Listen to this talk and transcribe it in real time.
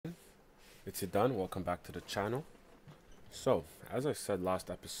It's done. Welcome back to the channel. So, as I said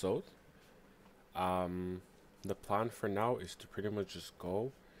last episode, the plan for now is to pretty much just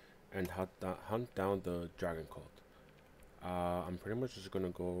go and hunt down the dragon cult. I'm pretty much just gonna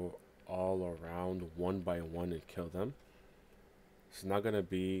go all around one by one and kill them. It's not gonna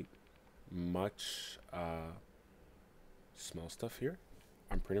be much small stuff here.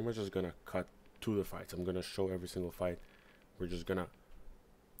 I'm pretty much just gonna cut to the fights. I'm gonna show every single fight. We're just gonna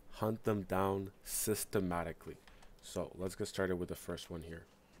hunt them down systematically. So let's get started with the first one here.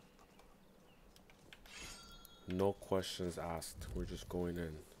 No questions asked. We're just going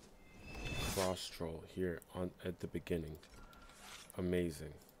in. Cross troll here on at the beginning.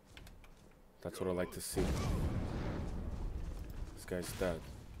 Amazing. That's what I like to see. This guy's dead.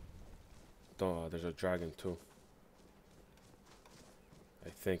 Oh, there's a dragon too. I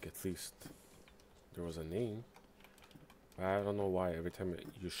think at least there was a name. I don't know why every time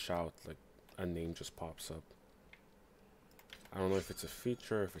you shout, like, a name just pops up. I don't know if it's a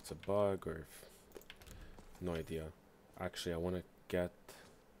feature, if it's a bug, or if... No idea. Actually, I want to get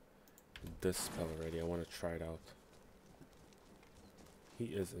this spell ready. I want to try it out. He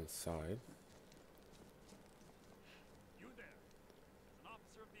is inside. You there. As an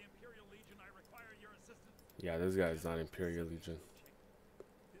officer of the Imperial Legion, I require your assistance. Yeah, this guy is not Imperial Legion.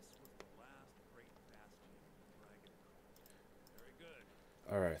 This was the last great bastion of dragon. Very good.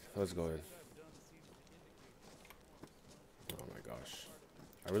 Alright, let's go in. Oh my gosh.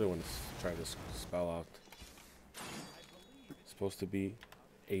 I really want to try this spell out. It's supposed to be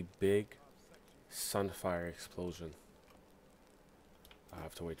a big sunfire explosion. I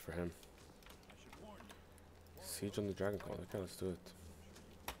have to wait for him. Siege on the dragon call. Okay, let's do it.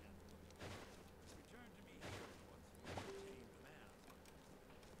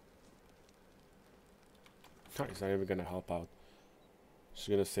 He's not even gonna help out. She's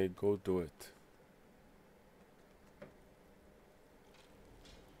gonna say, go do it.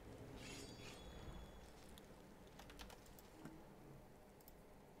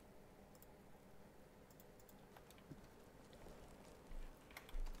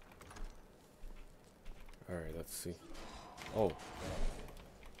 Alright, let's see. Oh.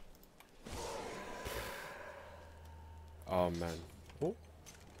 Oh man. Oh.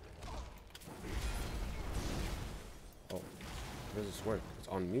 Oh. How does this work? It's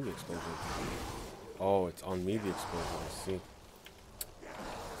on me the explosion. Oh, it's on me the explosion. I see.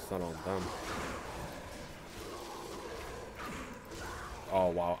 It's not on them. Oh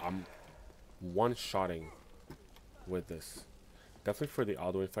wow, I'm one-shotting with this. Definitely for the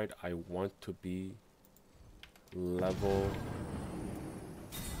Alduin fight, I want to be level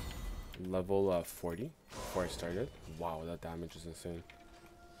 40 before I started. Wow, that damage is insane.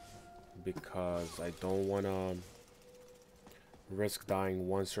 Because I don't want to risk dying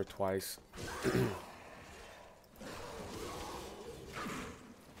once or twice.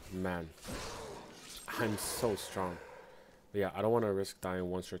 Man, I'm so strong. But yeah, I don't want to risk dying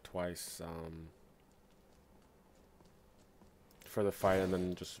once or twice for the fight and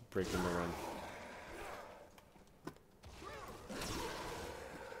then just breaking the run.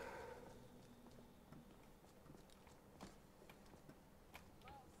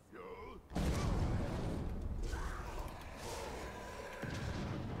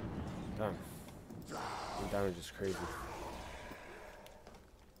 Damn. The damage is crazy.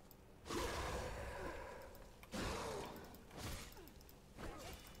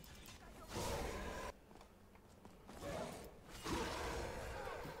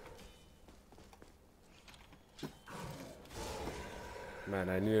 Man,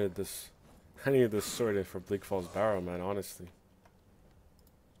 I needed this. I needed this sword for Bleak Falls Barrow, man, honestly.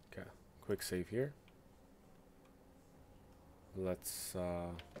 Okay, quick save here. Let's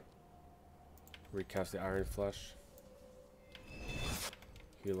recast the Iron Flesh.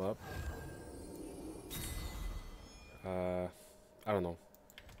 Heal up. I don't know.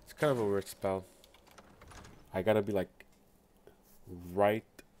 It's kind of a weird spell. I gotta be like right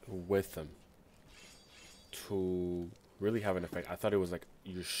with them to really have an effect. I thought it was like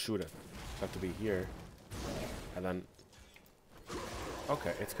you shoot it. You have to be here. And then...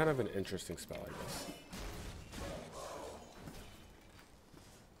 Okay, it's kind of an interesting spell, I guess.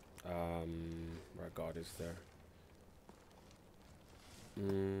 Rahgot is there. Let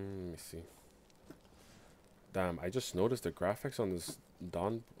me see. Damn, I just noticed the graphics on this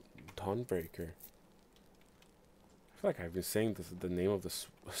Dawnbreaker. I feel like I've been saying the name of the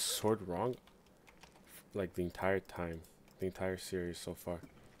sword wrong like the entire time. The entire series so far.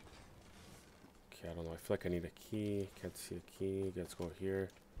 Okay, I don't know. I feel like I need a key. Can't see a key. Let's go here.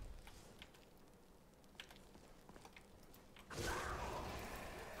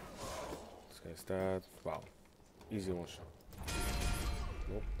 guy's dead. Wow. Easy one shot.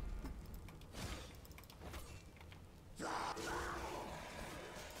 Nope.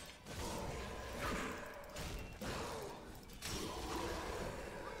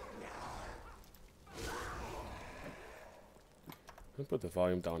 Let me put the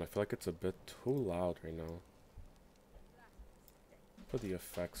volume down. I feel like it's a bit too loud right now. Put the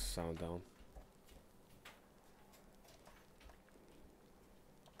effects sound down.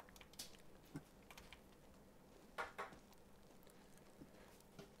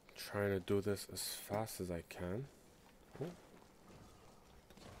 Trying to do this as fast as I can.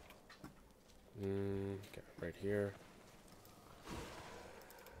 Okay, right here.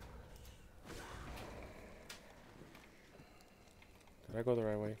 Did I go the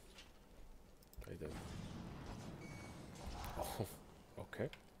right way? I did. Oh, okay.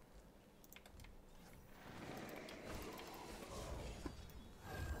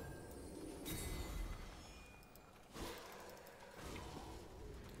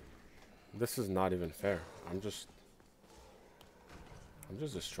 This is not even fair. I'm just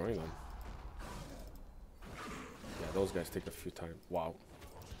destroying them. Yeah, those guys take a few times. Wow.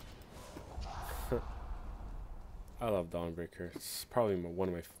 I love Dawnbreaker. It's probably one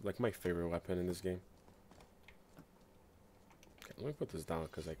of my favorite weapon in this game. Okay, let me put this down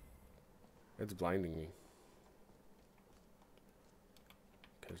because it's blinding me.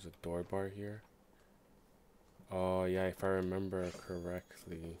 Okay, there's a door bar here. Oh yeah, if I remember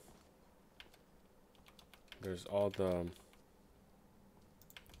correctly, there's all the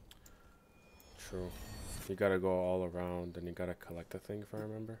true. You gotta go all around and you gotta collect the thing if I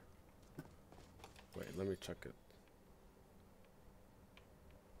remember. Wait, let me check it.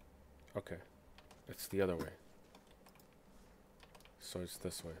 Okay, it's the other way. So it's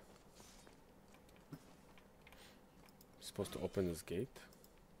this way. I'm supposed to open this gate.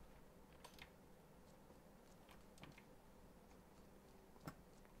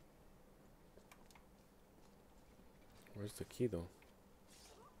 Where's the key though?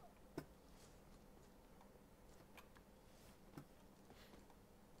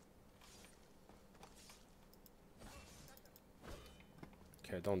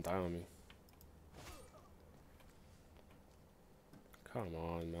 Okay, don't die on me. Come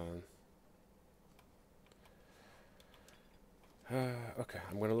on, man. Okay,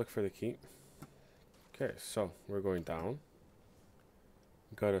 I'm gonna look for the key. Okay, so we're going down.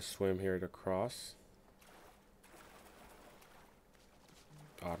 Gotta swim here to cross.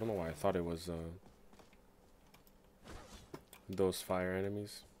 Oh, I don't know why I thought it was those fire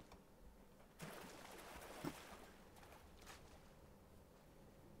enemies.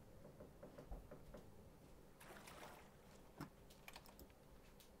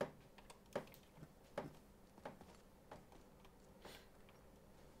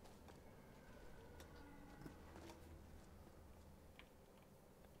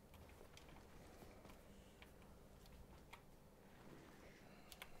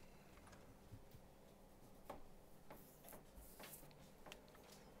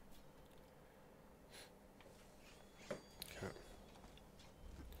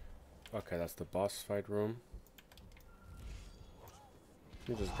 Okay, that's the boss fight room.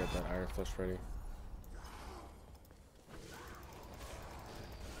 Let me just get that iron flesh ready.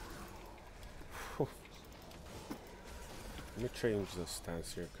 Whew. Let me change the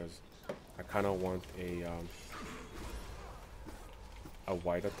stance here because I kind of want a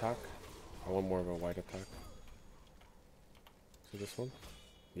wide attack. I want more of a wide attack. See this one?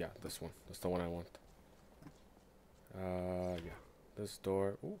 Yeah, this one. That's the one I want. Yeah. This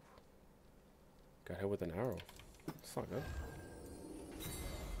door. Ooh. Got hit with an arrow. That's not good.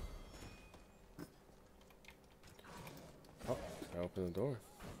 Oh, I opened the door.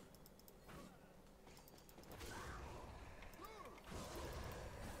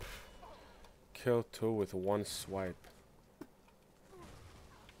 Kill two with one swipe.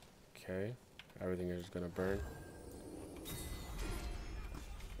 Okay. Everything is gonna burn.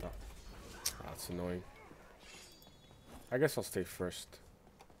 Oh, that's annoying. I guess I'll stay first.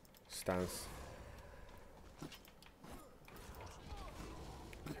 Stance.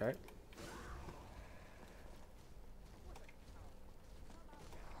 Okay.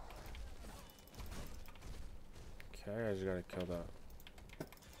 Okay, I just gotta kill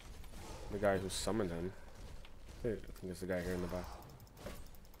the guy who summoned him. I think it's the guy here in the back.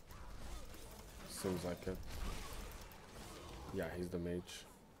 Seems like it. Yeah, he's the mage.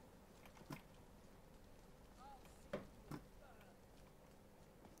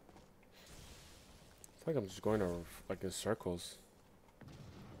 It's like I'm just going over like in circles.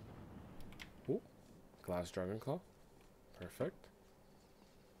 Ooh, glass dragon claw. Perfect.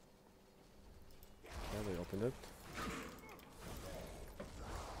 open it.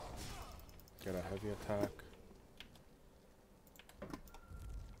 Get a heavy attack.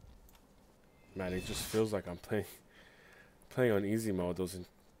 Man, it just feels like I'm playing on easy mode.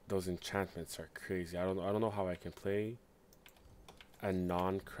 Those enchantments are crazy. I don't know how I can play a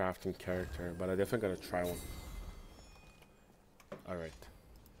non-crafting character, but I definitely gotta try one. Alright.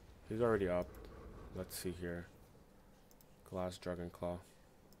 He's already up. Let's see here. Glass Dragon Claw.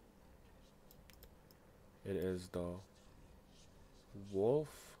 It is the wolf,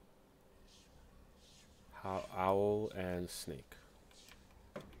 owl, and snake.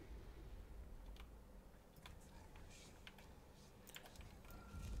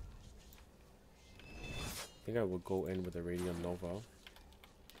 I think I will go in with a Radiant Nova.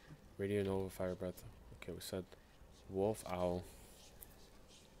 Radiant Nova, Fire Breath. Okay, we said wolf, owl.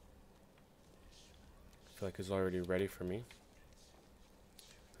 I feel like it's already ready for me.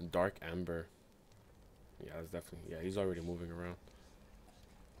 Dark Ember. Yeah, it's definitely. Yeah, he's already moving around.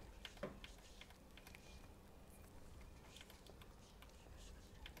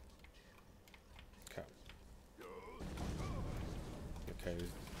 Okay. Okay.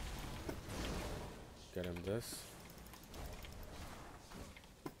 Get him this.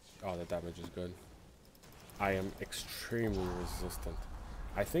 Oh, the damage is good. I am extremely resistant.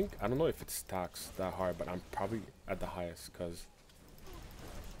 I don't know if it stacks that hard, but I'm probably at the highest because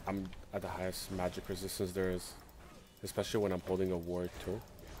I'm at the highest magic resistance there is. Especially when I'm holding a ward too.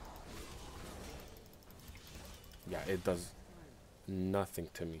 Yeah, it does nothing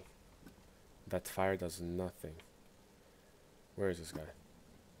to me. That fire does nothing. Where is this guy?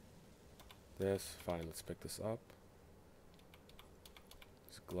 This, fine, let's pick this up.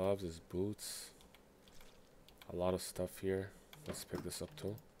 His gloves, his boots. A lot of stuff here. Let's pick this up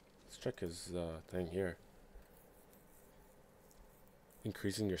too. Let's check his thing here.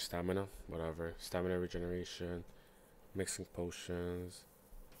 Increasing your stamina, whatever. Stamina regeneration. Mixing potions.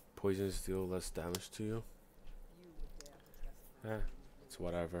 Poisons deal less damage to you. It's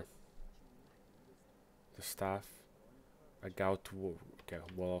whatever. The staff. A gout. Okay,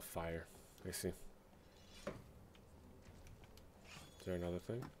 wall of fire. I see. Is there another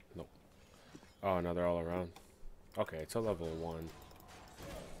thing? No. Oh, no, they're all around. Okay, it's a level 1.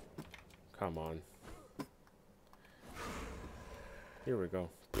 Come on. Here we go.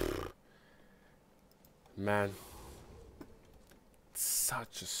 Man.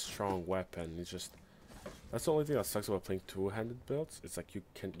 Such a strong weapon. It's just... That's the only thing that sucks about playing two-handed builds. It's like you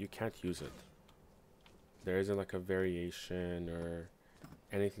can't use it. There isn't like a variation or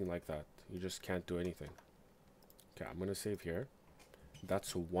anything like that. You just can't do anything. Okay, I'm gonna save here.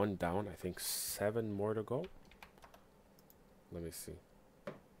 That's 1 down. I think 7 more to go. Let me see.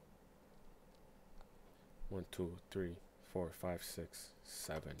 1, 2, 3, 4, 5, 6,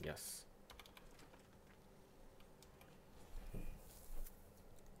 7. Yes.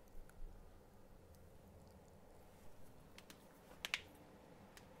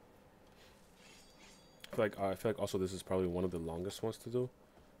 I feel like also this is probably one of the longest ones to do,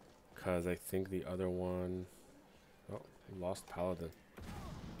 because I think the other one. Oh, lost paladin.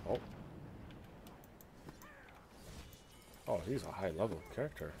 Oh. Oh, he's a high level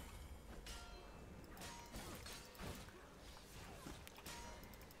character.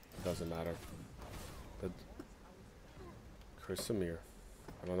 Doesn't matter. The Chrysamere.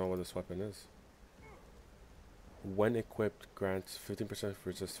 I don't know what this weapon is. When equipped, grants 15%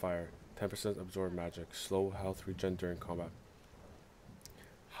 resist fire, 10% absorb magic, slow health regen during combat.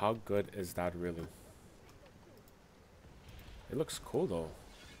 How good is that really? It looks cool though.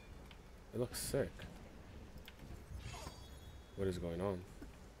 It looks sick. What is going on?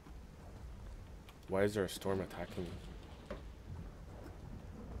 Why is there a storm attacking me?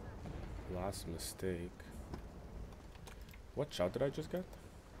 Last mistake. What shot did I just get?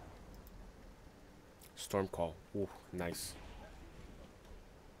 Storm call. Ooh, nice.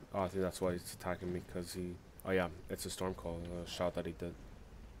 Oh, I think that's why he's attacking me, because he... Oh yeah, it's a storm call shot that he did.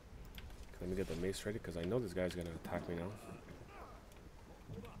 Let me get the mace ready, because I know this guy's going to attack me now.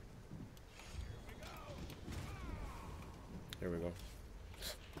 Here we go.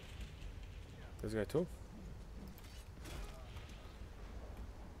 This guy too?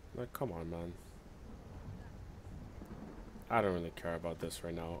 Like, come on, man. I don't really care about this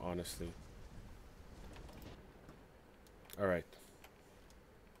right now, honestly. Alright.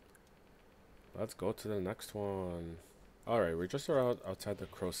 Let's go to the next one. Alright, we're just around outside the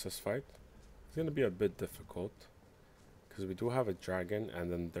Krosis fight. It's going to be a bit difficult, because we do have a dragon,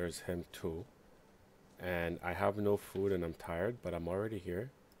 and then there's him too. And I have no food and I'm tired, but I'm already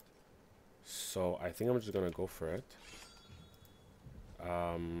here. So I think I'm just going to go for it.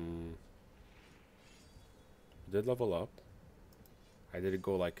 did level up. I did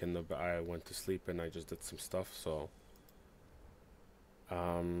go like in the. I went to sleep and I just did some stuff. So,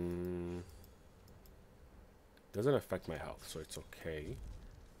 doesn't affect my health, so it's okay.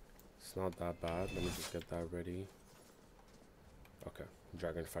 It's not that bad. Let me just get that ready. Okay,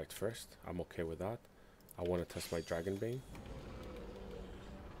 dragon fight first. I'm okay with that. I want to test my dragon bane.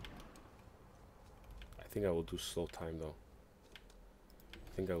 I think I will do slow time though.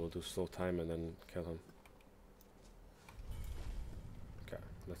 I think I will do slow time and then kill him. Okay,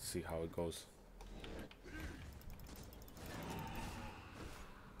 let's see how it goes.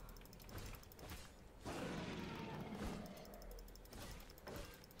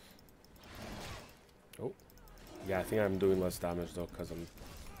 Oh, yeah, I think I'm doing less damage though because I'm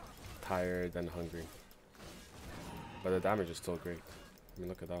tired and hungry. But the damage is still great. I mean,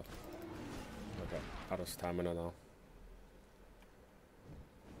 look at that. Okay, out of stamina now.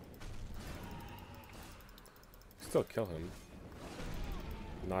 Still kill him.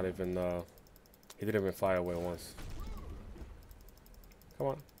 Not even, he didn't even fly away once. Come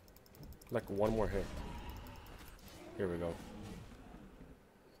on. Like one more hit. Here we go.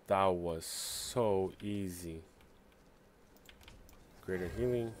 That was so easy. Greater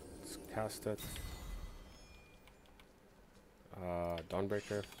healing. Let's cast it.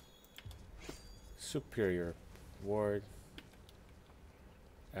 Dawnbreaker. Superior ward.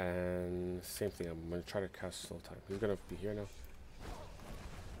 And same thing, I'm gonna try to cast slow time. He's gonna be here now.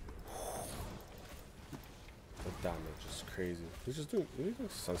 The damage is crazy. He's just doing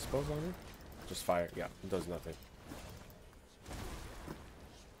sun spells on him. Just fire. Yeah, it does nothing.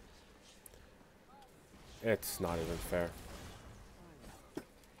 It's not even fair.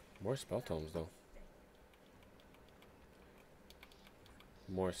 More spell tomes though.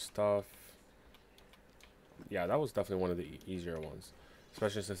 More stuff. Yeah, that was definitely one of the easier ones.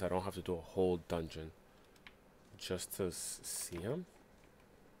 Especially since I don't have to do a whole dungeon just to see him.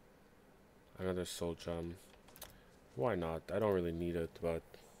 Another soul gem. Why not? I don't really need it, but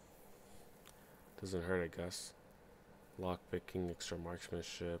doesn't hurt, I guess. Lockpicking, extra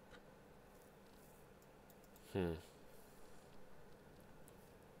marksmanship.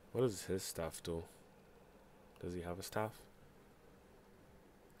 What does his staff do? Does he have a staff?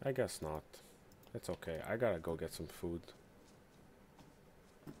 I guess not. It's okay. I gotta go get some food.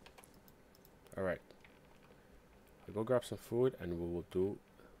 Alright. I'll go grab some food and we will do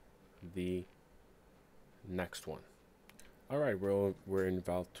the next one. Alright, we're in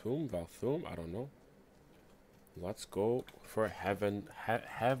Valthum, I don't know. Let's go for Hevnoraak.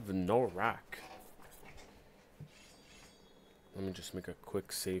 Let me just make a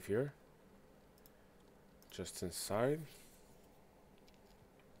quick save here. Just inside.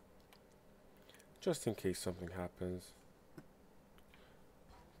 Just in case something happens.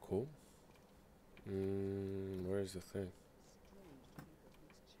 Cool. Where's the thing?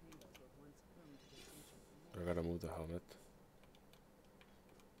 I gotta move the helmet.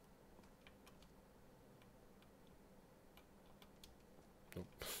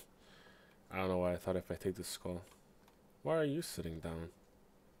 Nope. I don't know why I thought if I take the skull. Why are you sitting down?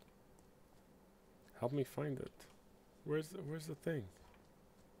 Help me find it. Where's the thing?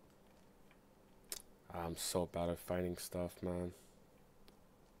 I'm so bad at finding stuff, man.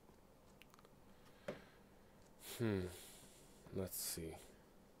 Let's see.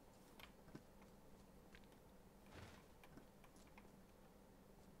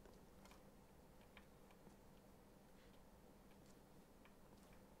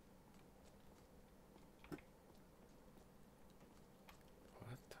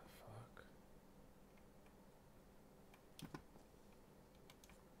 What the fuck?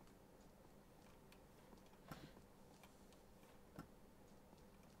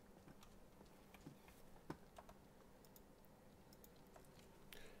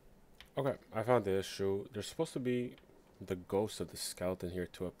 Okay, I found the issue. There's supposed to be the ghost of the skeleton here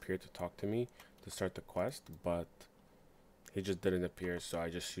to appear to talk to me to start the quest, but he just didn't appear, so I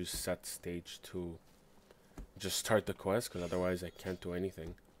just used set stage to just start the quest, because otherwise I can't do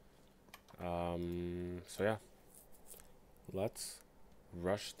anything. So yeah. Let's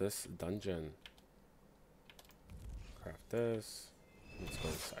rush this dungeon. Craft this. Let's go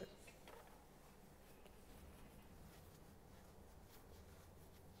inside.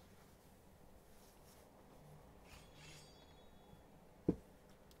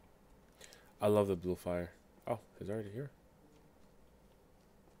 I love the blue fire. Oh, he's already here.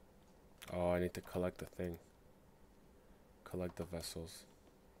 Oh, I need to collect the thing. Collect the vessels.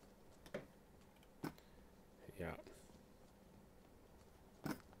 Yeah.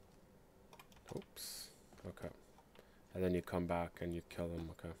 Oops. Okay. And then you come back and you kill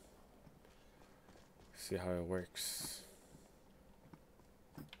him. Okay. See how it works.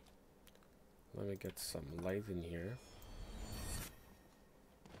 Let me get some light in here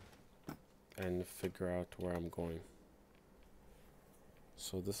and figure out where I'm going.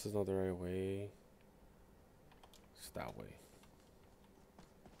 So this is not the right way. It's that way.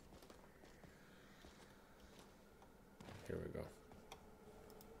 Here we go.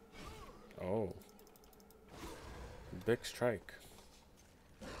 Oh. Big strike.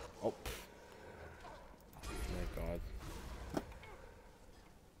 Oh. My God.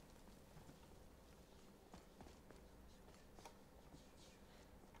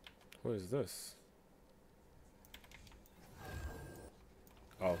 What is this?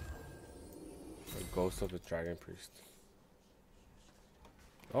 Oh. The ghost of the dragon priest.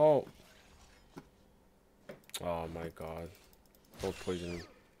 Oh. Oh my God. Don't poison me.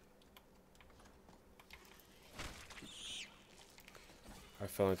 I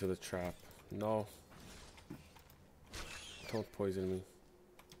fell into the trap. No. Don't poison me.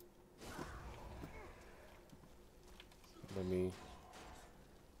 Let me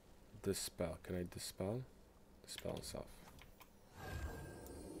dispel. Can I dispel? Dispel himself.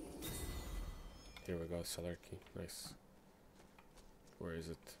 Here we go, cellar key. Nice. Where is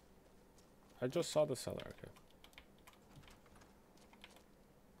it? I just saw the cellar. Okay.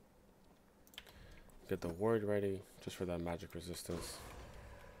 Get the ward ready just for that magic resistance.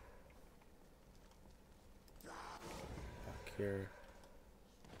 Back here.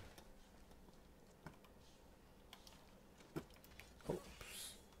 Oops.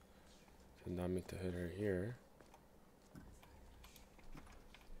 Did not mean to hit her here.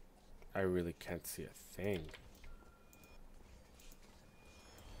 I really can't see a thing.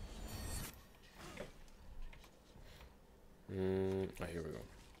 Oh, here we go.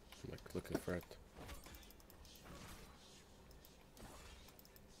 I'm like looking for it.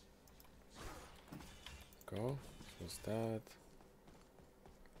 Go. What's that?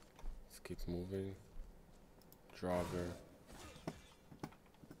 Let's keep moving. Jogger.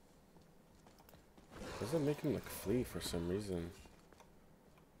 Doesn't make him like flee for some reason.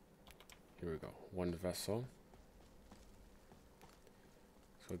 Here we go. One vessel.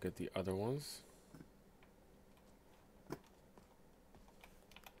 So get the other ones.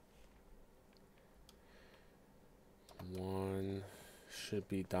 One should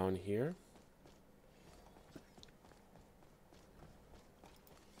be down here.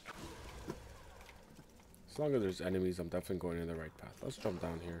 As long as there's enemies, I'm definitely going in the right path. Let's jump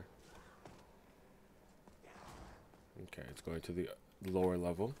down here. Okay, it's going to the lower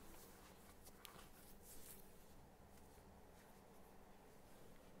level.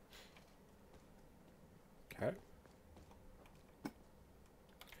 Okay.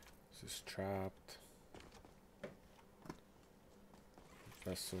 This is trapped.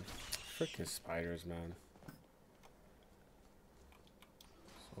 Vessel. Freaking spiders, man.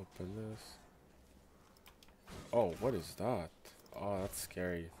 Let's open this. Oh, what is that? Oh, that's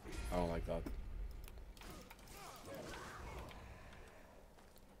scary. I don't like that.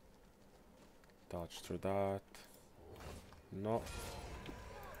 Dodge through that. No.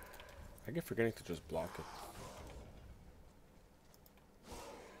 I keep forgetting to just block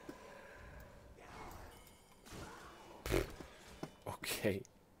it. Okay.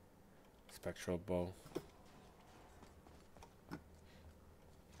 Spectral bow.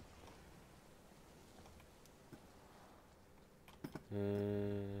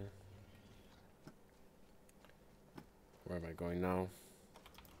 Where am I going now?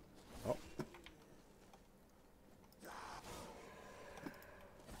 Oh.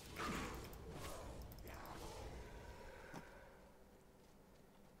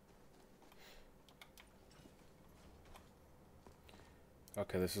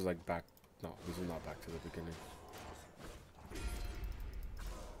 Okay, this is like back. No, this is not back to the beginning.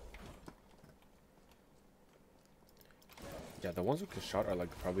 Yeah, the ones who can shout are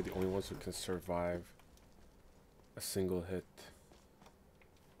like probably the only ones who can survive a single hit.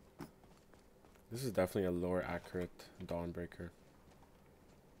 This is definitely a lower accurate Dawnbreaker.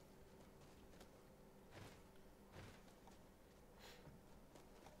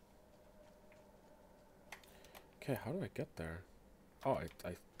 Okay, how do I get there? Oh,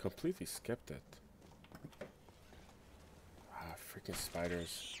 I completely skipped it. Ah, freaking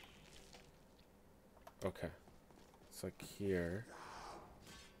spiders. Okay. It's like here.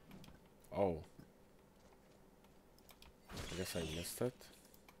 Oh. I guess I missed it.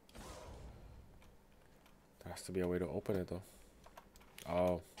 There has to be a way to open it though.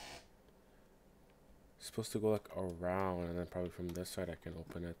 Oh. It's supposed to go like around and then probably from this side I can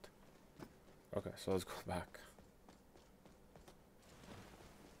open it. Okay, so let's go back.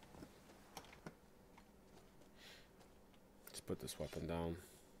 put this weapon down.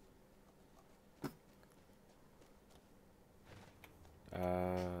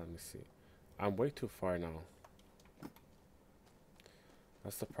 Let me see. I'm way too far now.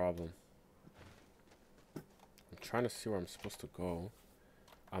 That's the problem. I'm trying to see where I'm supposed to go.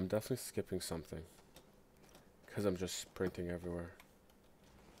 I'm definitely skipping something, because I'm just sprinting everywhere.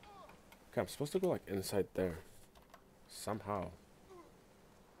 Okay, I'm supposed to go like inside there. Somehow.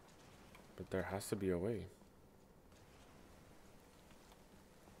 But there has to be a way.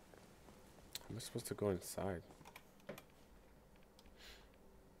 How am I supposed to go inside?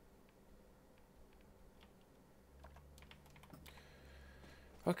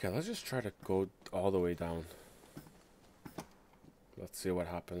 Okay, let's just try to go all the way down. Let's see what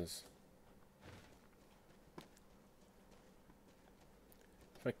happens.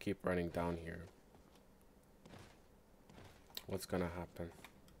 If I keep running down here, what's gonna happen?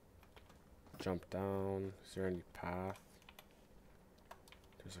 Jump down. Is there any path?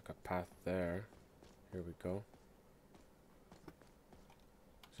 There's like a path there. Here we go.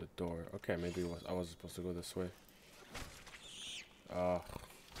 There's a door. Okay, maybe I was supposed to go this way. The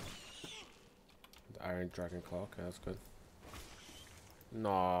Iron Dragon Claw. Okay, that's good.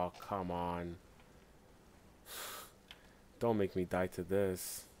 No, come on. Don't make me die to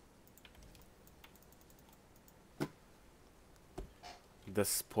this.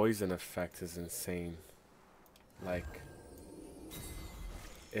 This poison effect is insane. Like,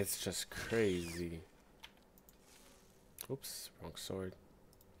 it's just crazy. Oops, wrong sword.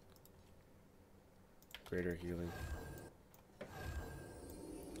 Greater healing.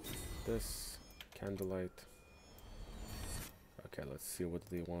 This candlelight. Okay, let's see what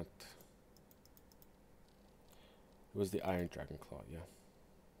they want. It was the Iron Dragon Claw, yeah.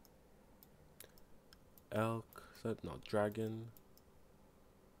 Elk, no, dragon,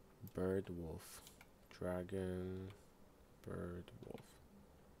 bird, wolf. Dragon, bird, wolf.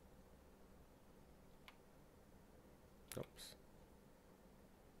 Oops.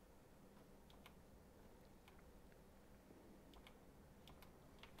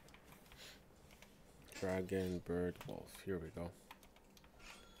 Dragon, bird, wolf. Here we go.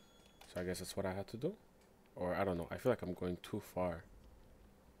 So I guess that's what I had to do? Or I don't know. I feel like I'm going too far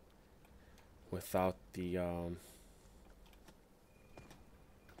without the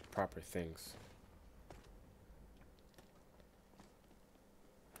proper things.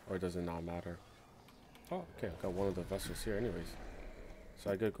 Or does it not matter? Oh, okay. I got one of the vessels here anyways.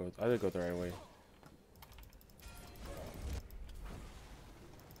 So I did go the right way.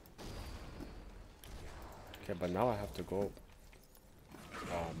 Okay, but now I have to go.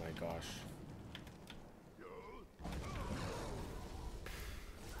 Oh my gosh.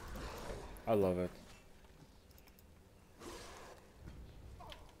 I love it.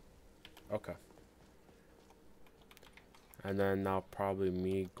 Okay. And then now probably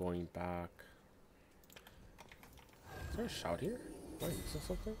me going back. Is there a shout here? Am I missing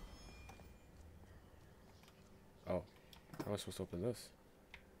something? Oh. How am I supposed to open this?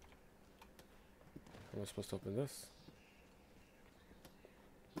 How am I supposed to open this?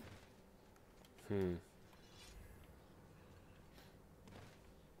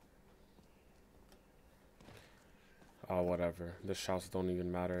 Oh, whatever. The shouts don't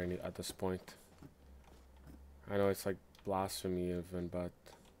even matter at this point. I know it's like blasphemy even, but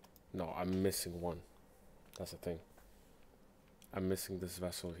no, I'm missing one. That's the thing. I'm missing this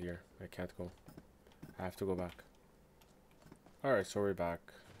vessel here. I can't go. I have to go back. Alright, so we're back.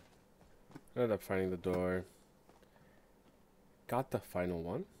 Ended up finding the door. Got the final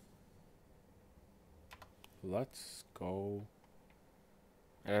one. Let's go.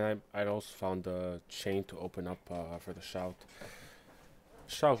 And I also found the chain to open up for the shout.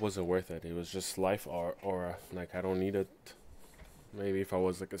 Shout wasn't worth it. It was just life aura. Like, I don't need it. Maybe if I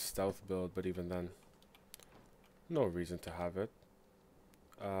was like a stealth build, but even then, no reason to have it.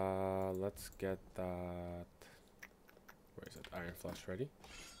 Let's get that. Where is it? Iron Flash ready.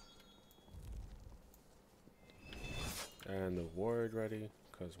 And the ward ready,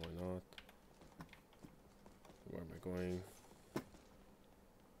 because why not? Where am I going?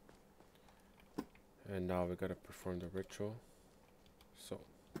 And now we gotta perform the ritual. So,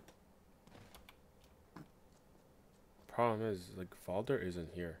 problem is, like, Valder isn't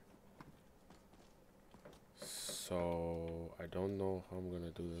here. So, I don't know how I'm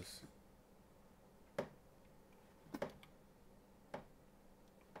gonna do this.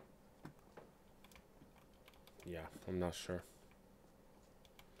 Yeah, I'm not sure.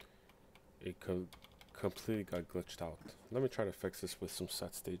 It completely got glitched out. Let me try to fix this with some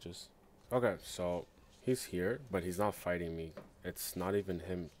set stages. Okay, so he's here, but he's not fighting me. It's not even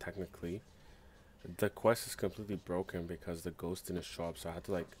him technically. The quest is completely broken because the ghost didn't show up, so I had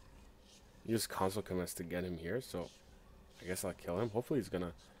to like use console commands to get him here. So I guess I'll kill him. Hopefully he's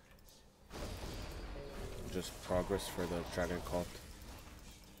gonna just progress for the Dragon Cult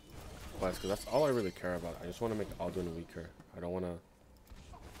quest, because that's all I really care about. I just want to make Alduin weaker. I don't want to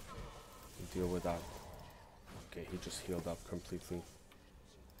deal with that. Okay, he just healed up completely.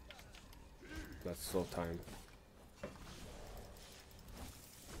 That's slow time.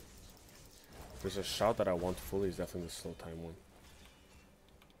 There's a shout that I want fully, is definitely the slow time one.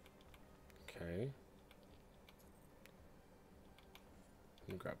 Okay. Let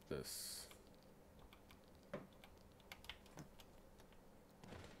me grab this.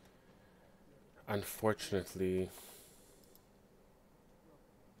 Unfortunately,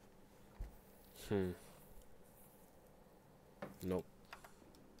 nope.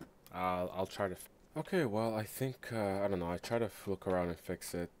 I'll try to. Okay, well, I think I don't know. I try to look around and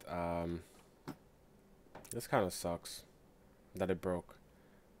fix it. This kind of sucks that it broke.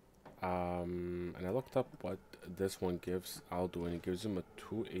 And I looked up what this one gives Alduin. It gives him a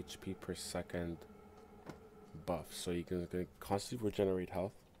 2 HP per second buff, so you can constantly regenerate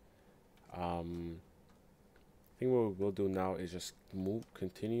health. I think what we'll do now is just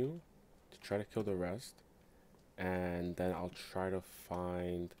continue to try to kill the rest, and then I'll try to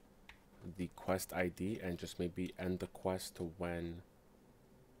find the quest ID and just maybe end the quest to when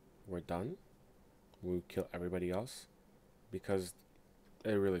we're done. We'll kill everybody else, because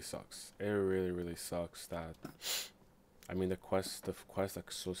it really sucks. It really sucks that, I mean, the quest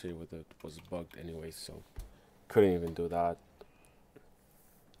associated with it was bugged anyway, so couldn't even do that.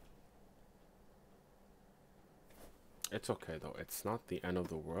 It's okay though. It's not the end of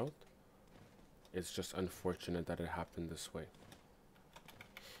the world. It's just unfortunate that it happened this way.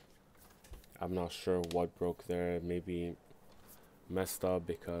 I'm not sure what broke there. Maybe messed up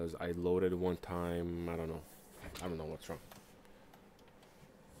because I loaded one time. I don't know. I don't know what's wrong.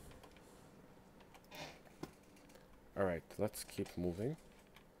 Alright, let's keep moving.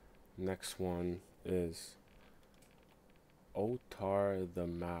 Next one is Otar the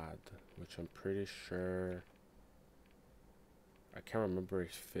Mad, which I'm pretty sure, I can't remember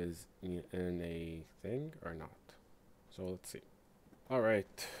if it's in a thing or not. So let's see.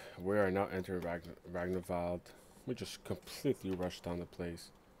 Alright, we are now entering Ragnarvald. We just completely rushed down the place.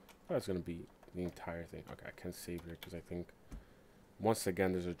 Oh, it's gonna be the entire thing. Okay, I can't save here because I think once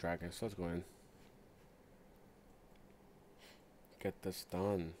again there's a dragon. So let's go in. Get this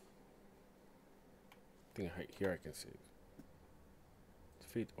done. I think here I can save.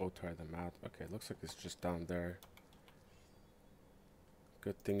 Defeat Otar the Mad. Okay, looks like it's just down there.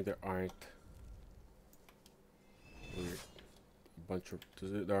 Good thing there aren't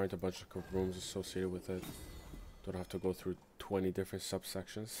there aren't a bunch of rooms associated with it. Don't have to go through 20 different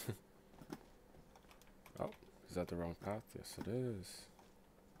subsections. Oh, is that the wrong path? Yes, it is.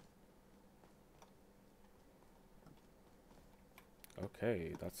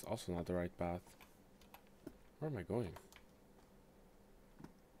 Okay, that's also not the right path. Where am I going?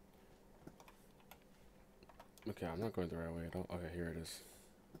 Okay, I'm not going the right way at all. Okay, here it is.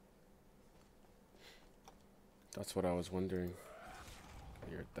 That's what I was wondering.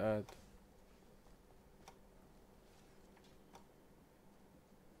 You're dead.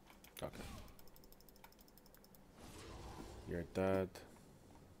 Okay. You're dead.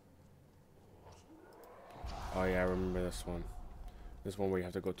 Oh yeah, I remember this one. This one where you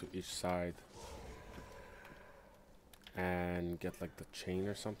have to go to each side and get like the chain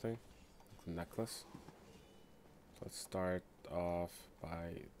or something, the necklace. So let's start off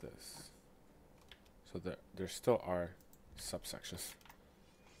by this. So there still are subsections.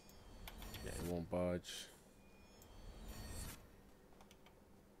 Yeah, it won't budge.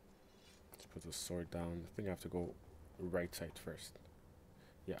 Let's put the sword down. I think I have to go right side first.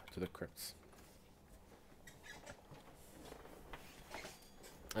 Yeah, to the crypts.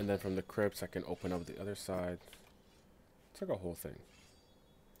 And then from the crypts I can open up the other side. It's like a whole thing.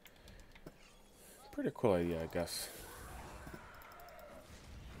 Pretty cool idea, I guess.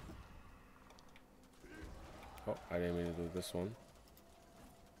 Oh, I didn't mean to do this one.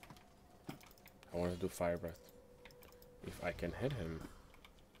 I wanted to do fire breath. If I can hit him.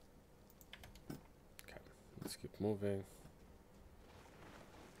 Okay, let's keep moving.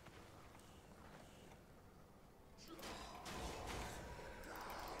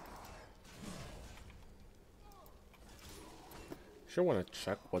 Sure want to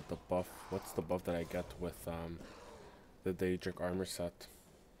check what's the buff that I get with the Daedric armor set.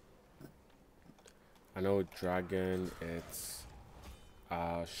 I know dragon, it's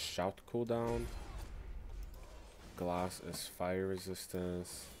shout cooldown. Glass is fire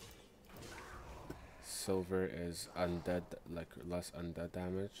resistance. silver is undead, like less undead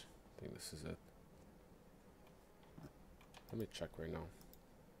damage. I think this is it. Let me check right now.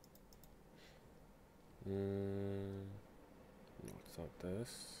 No, it's not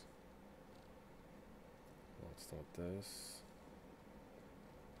this. No, it's not this.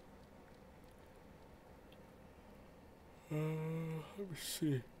 Let me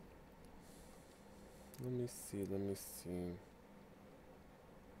see. Let me see.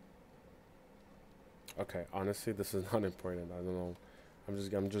 Okay, honestly, this is not important. I don't know.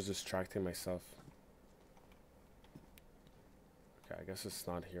 I'm just distracting myself. Okay, I guess it's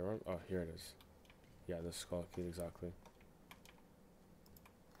not here. Oh, here it is. Yeah, the skull key, exactly.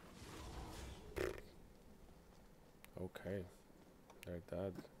 Okay. They're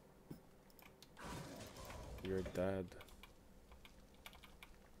dead. You're dead.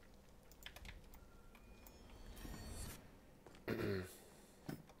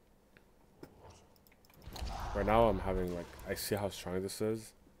 Right now I'm having like, I see how strong this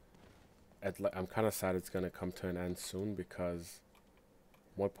is. I'm kind of sad it's gonna come to an end soon, because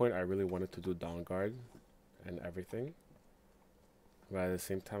one point I really wanted to do Dawn Guard and everything, but at the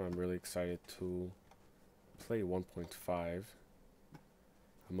same time I'm really excited to play 1.5.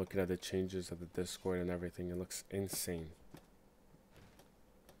 I'm looking at the changes at the Discord and everything. It looks insane.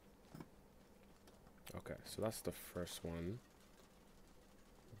 Okay, so that's the first one.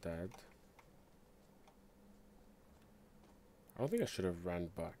 Dead. I don't think I should have ran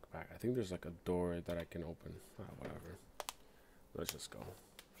back. I think there's like a door that I can open. Whatever. Let's just go.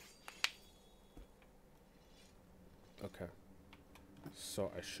 Okay.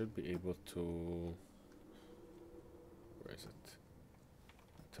 So I should be able to... Where is it?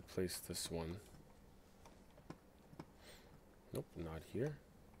 To place this one. Nope, not here.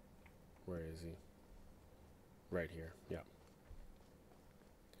 Where is he? Right here. Yeah.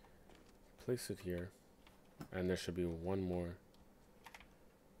 Place it here. And there should be one more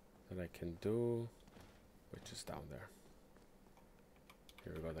that I can do, which is down there.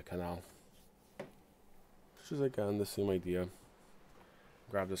 Here we go, the canal. Which is again the same idea.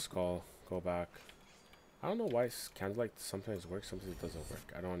 Grab the skull, go back. I don't know why candlelight sometimes works, sometimes it doesn't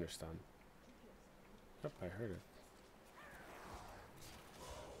work. I don't understand. Yep, I heard it.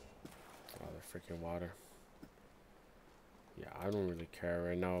 Oh, the freaking water. Yeah, I don't really care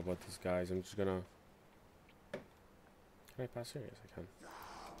right now about these guys. I'm just gonna... Can I pass here? Yes, I can.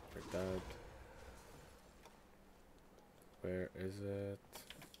 Like that. Where is it?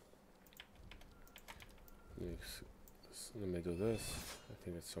 Let me do this. I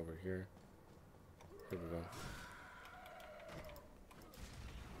think it's over here. Here we go.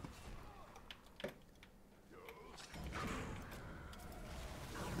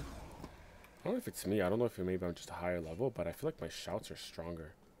 I don't know if it's me. I don't know if maybe I'm just a higher level, but I feel like my shouts are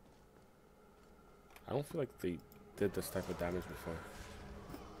stronger. I don't feel like they did this type of damage before.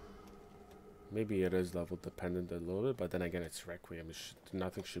 Maybe it is level dependent a little bit, but then again, it's Requiem.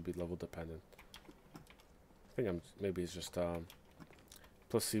 Nothing should be level dependent. I think maybe it's just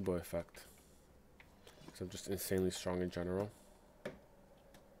placebo effect. Because I'm just insanely strong in general.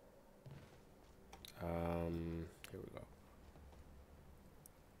 Here we go.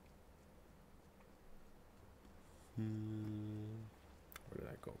 Where did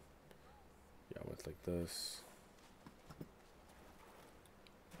I go? Yeah, I went like this.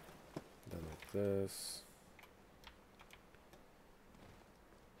 Then like this.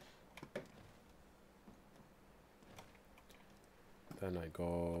 Then I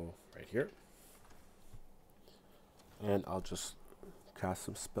go right here. And I'll just cast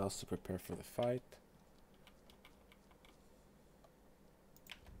some spells to prepare for the fight.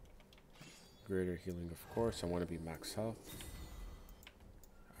 Greater healing, of course. I want to be max health.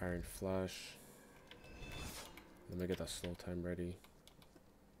 Iron Flash. Let me get that slow time ready.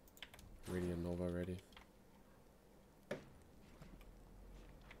 Radiant Nova ready.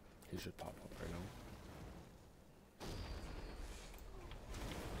 He should pop up right now.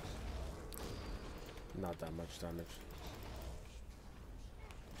 Not that much damage.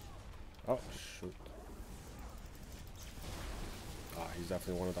 Oh, shoot. Ah, he's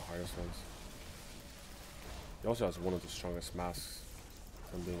definitely one of the hardest ones. He also has one of the strongest masks,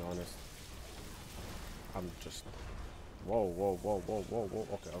 if I'm being honest. I'm just... Whoa, whoa, whoa, whoa, whoa, whoa.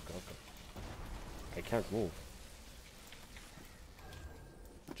 Okay, okay, okay. I can't move.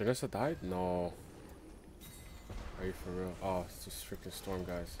 Janessa died? No. Are you for real? Oh, it's this freaking storm,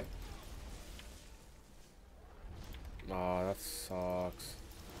 guys. Aw, that sucks.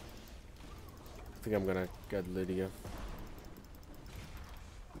 I think I'm gonna get Lydia.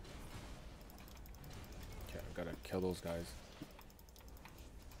 Okay, I gotta kill those guys.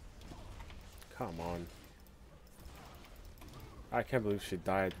 Come on. I can't believe she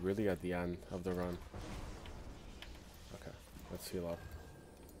died really at the end of the run. Okay, let's heal up.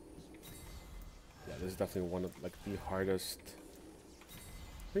 Yeah, this is definitely one of like the hardest.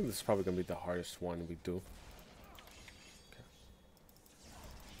 I think this is probably gonna be the hardest one we do. Okay.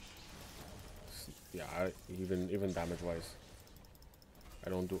 Yeah, even damage wise,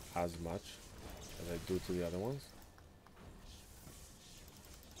 I don't do as much as I do to the other ones.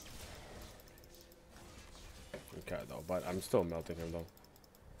 Okay, though, but I'm still melting him though.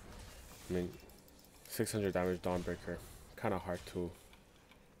 I mean, 600 damage Dawnbreaker, kind of hard to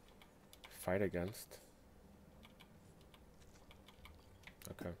fight against.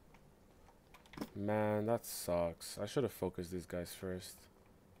 Okay. Man, that sucks. I should have focused these guys first.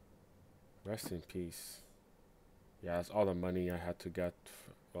 Rest in peace. Yeah, that's all the money I had to get.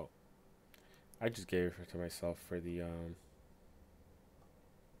 Well, I just gave it to myself for the,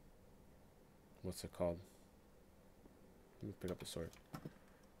 what's it called? Let me pick up the sword.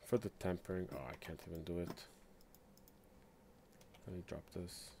 For the tempering. Oh, I can't even do it. Let me drop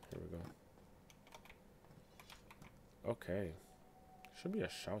this. Here we go. Okay. Should be a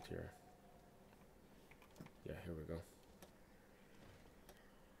shout here. Yeah, here we go.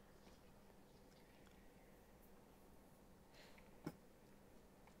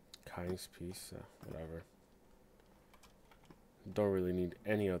 Kind's piece, whatever. Don't really need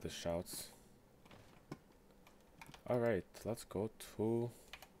any of the shouts. Alright, let's go to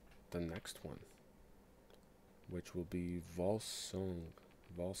the next one, which will be Volsung.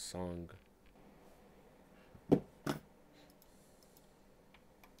 Volsung.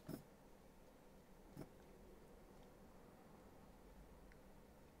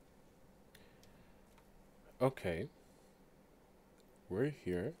 Okay. We're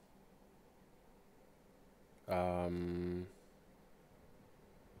here.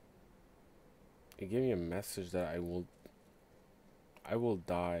 It gave me a message that I will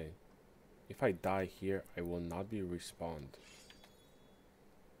die. If I die here, I will not be respawned.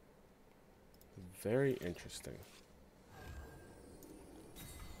 Very interesting.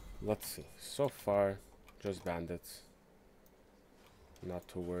 Let's see. So far, just bandits. Not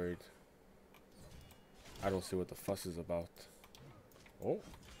too worried. I don't see what the fuss is about. Oh.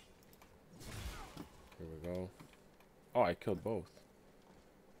 Here we go. Oh, I killed both.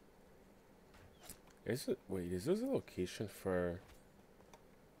 Is it? Wait, is this a location for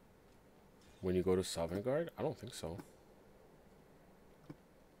when you go to Sovngarde? I don't think so.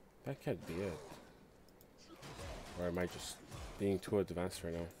 That can't be it. Or am I just being too advanced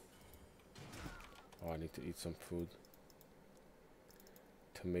right now? Oh, I need to eat some food.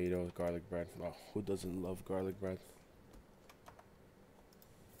 Tomatoes, garlic bread. Oh, who doesn't love garlic bread?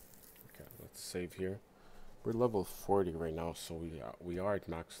 Okay, let's save here. We're level 40 right now, so we are at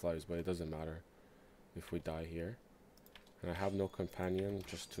max lives, but it doesn't matter if we die here. And I have no companion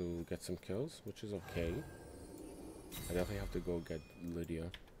just to get some kills, which is okay. I definitely have to go get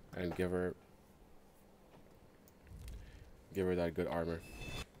Lydia and give her that good armor.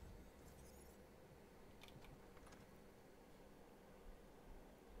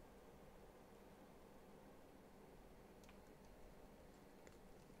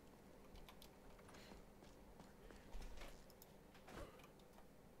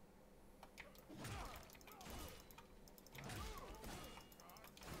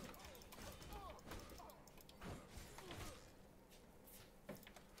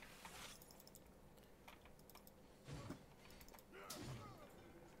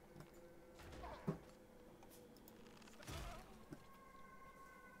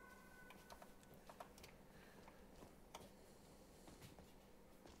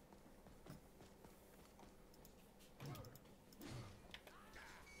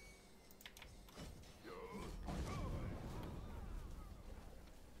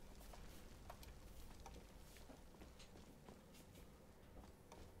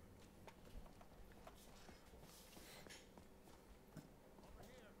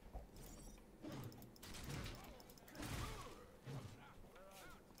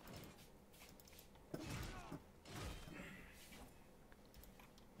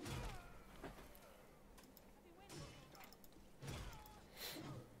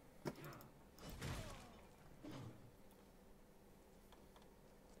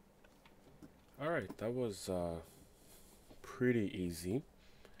 Alright, that was pretty easy.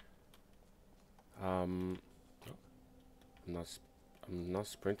 I'm not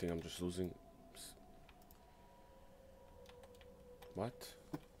sprinting, I'm just losing. What?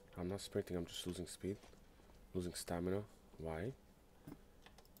 I'm not sprinting, I'm just losing speed. Losing stamina. Why?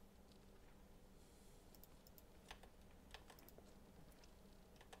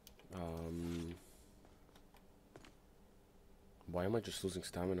 Why am I just losing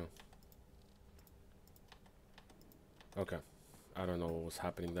stamina? Okay. I don't know what was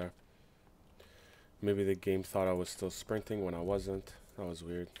happening there. Maybe the game thought I was still sprinting when I wasn't. That was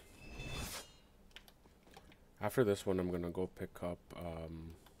weird. After this one, I'm going to go pick up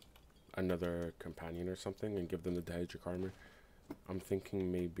another companion or something and give them the Daedric armor. I'm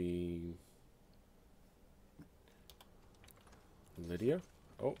thinking maybe Lydia?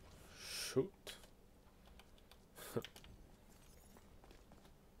 Oh, shoot.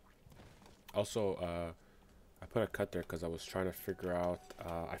 Also, I put a cut there because I was trying to figure out,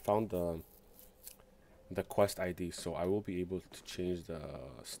 I found the quest ID, so I will be able to change the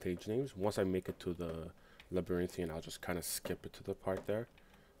stage names. Once I make it to the Labyrinthian, I'll just kind of skip it to the part there,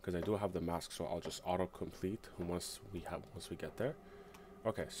 because I do have the mask, so I'll just auto-complete once we get there.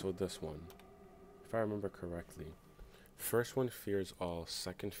 Okay, so this one, if I remember correctly, first one fears all,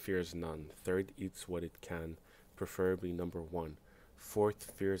 second fears none, third eats what it can, preferably number one,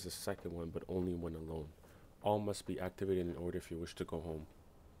 fourth fears the second one, but only when alone. All must be activated in order if you wish to go home.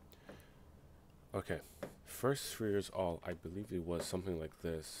 Okay, first fears all, I believe it was something like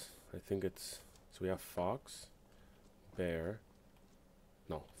this. I think it's, so we have fox, bear,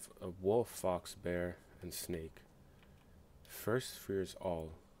 no, a wolf, fox, bear, and snake. First fears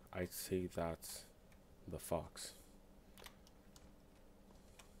all, I'd say that's the fox.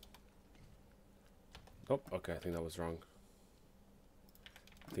 Oh, okay, I think that was wrong.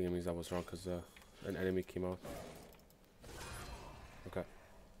 I think it means that was wrong because an enemy came out. Okay.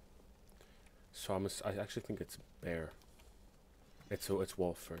 So I actually think it's bear. It's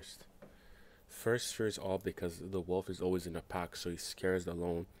wolf first. First fears all because the wolf is always in a pack, so he scares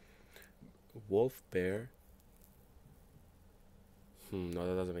alone. Wolf, bear. No,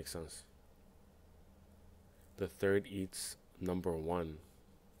 that doesn't make sense. The third eats number one.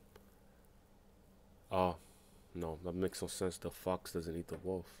 Oh, no, that makes no sense. The fox doesn't eat the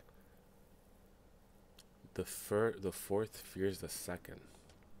wolf. The fourth fears the second,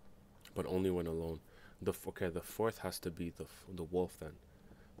 but only when alone. The fourth has to be the wolf then.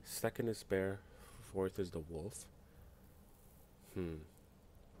 Second is bear, fourth is the wolf.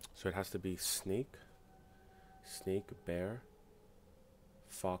 So it has to be snake, bear,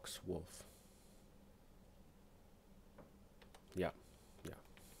 fox, wolf. Yeah.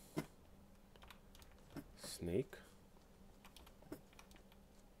 Snake,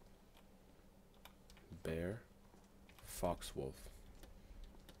 bear, fox, wolf.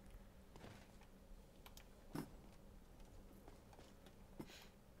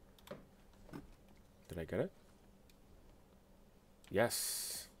 Did I get it?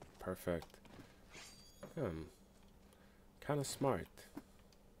 Yes. Perfect. Kind of smart.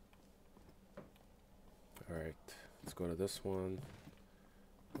 Alright, let's go to this one.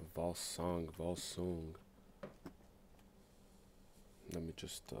 Volsung. Let me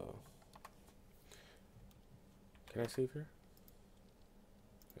just, can I save here?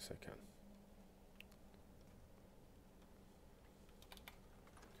 Yes, I can.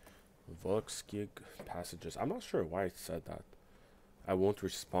 Volskig passages. I'm not sure why it said that. I won't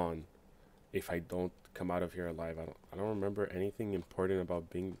respawn if I don't come out of here alive. I don't remember anything important about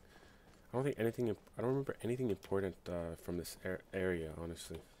being. I don't remember anything important from this area.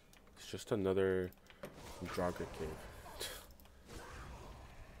 Honestly, it's just another Rahgot cave.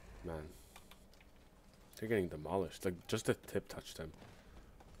 Man, they're getting demolished. Like just the tip touched him,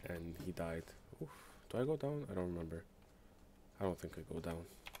 and he died. Oof. Do I go down? I don't remember. I don't think I go down.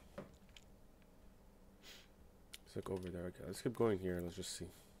 Let's look over there. Okay, let's keep going here. Let's just see.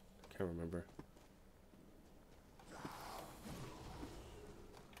 I can't remember.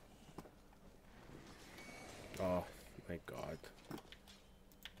 Oh my god.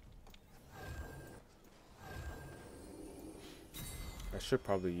 I should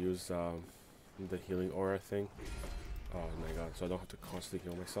probably use the healing aura thing. Oh my god, so I don't have to constantly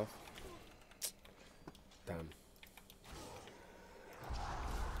heal myself. Damn.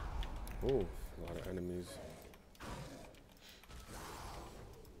 Oh, a lot of enemies.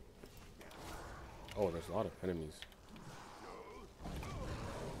 Oh, there's a lot of enemies.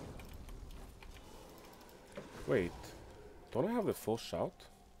 Wait, don't I have the full shout?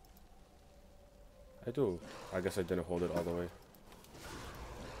 I do. I guess I didn't hold it all the way.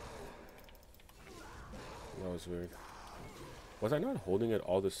 That was weird. Was I not holding it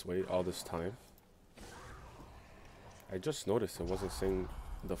all this way, all this time? I just noticed it wasn't saying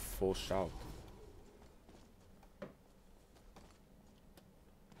the full shout.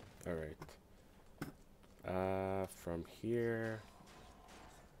 Alright. From here...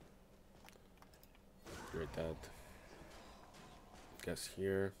 You're dead. Guess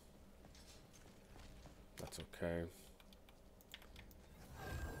here. That's okay.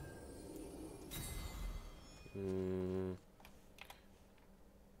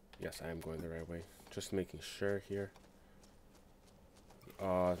 Yes, I am going the right way. Just making sure here.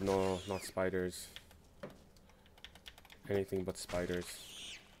 No, not spiders. Anything but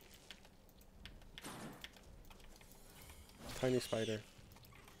spiders. Tiny spider.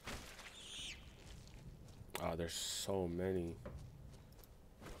 Ah, there's so many.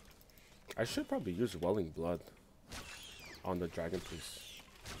 I should probably use Welling Blood on the dragon priest,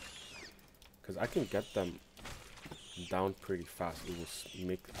 because I can get them down pretty fast. It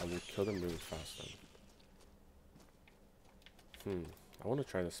will I will kill them really fast then. I want to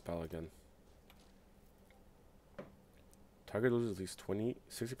try the spell again. Target loses at least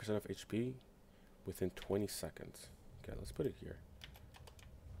 60% of HP within 20 seconds. Okay, let's put it here,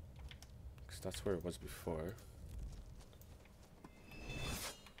 because that's where it was before.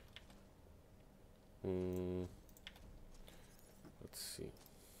 Let's see.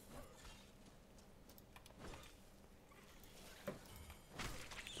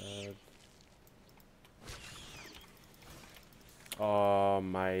 Oh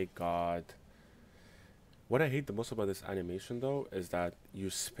my god. What I hate the most about this animation though is that you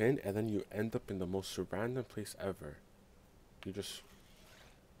spin and then you end up in the most random place ever. You just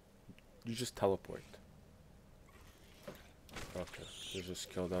teleport. Okay, let's just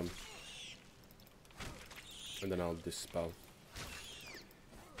kill them. And then I'll dispel.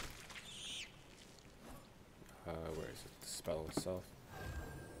 Where is it? The spell itself.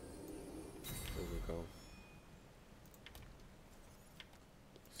 There we go.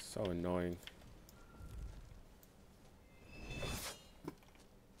 So annoying.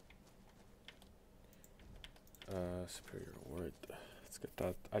 Superior ward. Let's get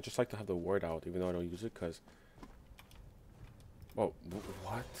that. I just like to have the ward out, even though I don't use it, because... Whoa,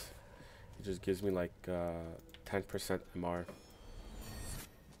 what? It just gives me like 10% MR.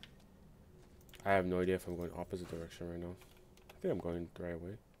 I have no idea if I'm going opposite direction right now. I think I'm going the right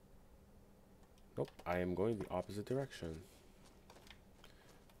way. Nope, I am going the opposite direction.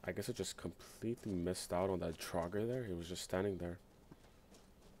 I guess I just completely missed out on that Trogger there. He was just standing there.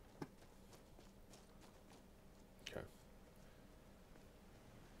 Okay.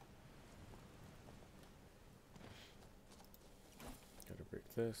 Gotta break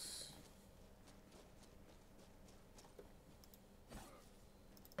this.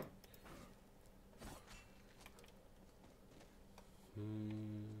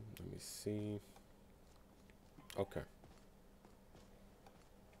 Let me see. Okay.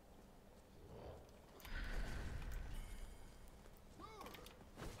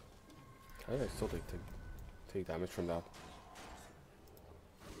 How did I still take damage from that?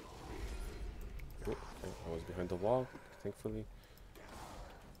 Oh, okay. I was behind the wall, thankfully.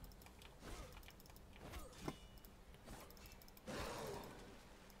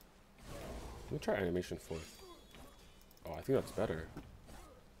 Let me try animation 4. Oh, I think that's better.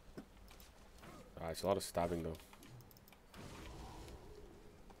 It's a lot of stabbing though.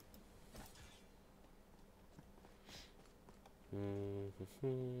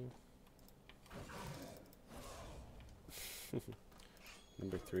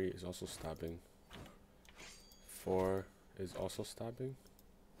 Number 3 is also stabbing. 4 is also stabbing,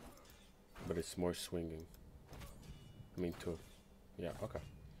 but it's more swinging. I mean 2. Yeah, okay.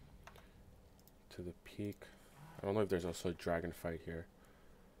 To the peak. I don't know if there's also a dragon fight here.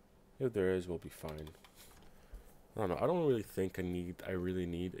 If there is, we'll be fine. I don't know. I don't really think I really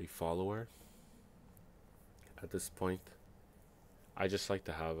need a follower at this point. I just like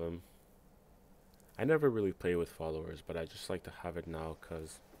to have him. I never really play with followers, but I just like to have it now,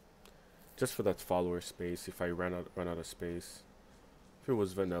 because just for that follower space. If I run out of space, if it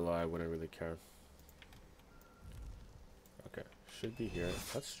was vanilla, I wouldn't really care. Okay, should be here.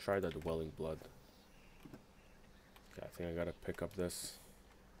 Let's try that Welling Blood. Okay, I think I gotta pick up this.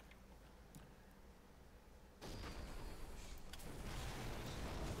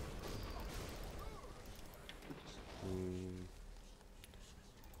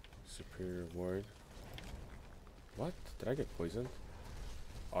 Superior ward. What? Did I get poisoned?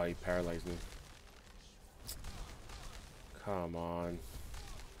 Oh, he paralyzed me. Come on.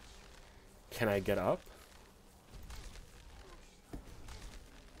 Can I get up?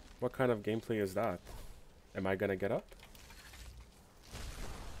 What kind of gameplay is that? Am I gonna get up?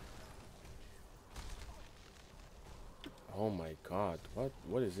 Oh my god.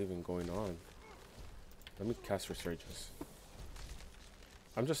 What is even going on? Let me cast Resurgence.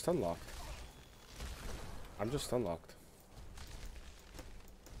 I'm just unlocked. I'm just unlocked.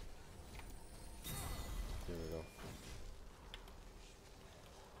 Here we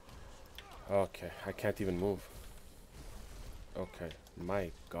go. Okay, I can't even move. Okay,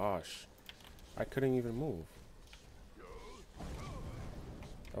 my gosh. I couldn't even move.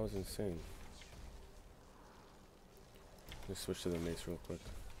 That was insane. Let's switch to the mace real quick.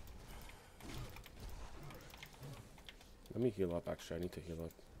 Let me heal up, actually. I need to heal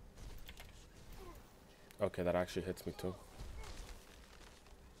up. Okay, that actually hits me too.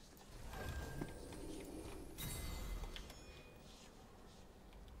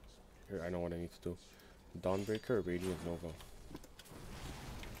 Here, I know what I need to do. Dawnbreaker or Radiant Nova?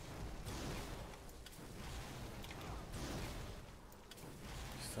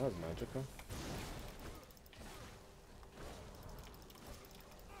 Still has Magicka?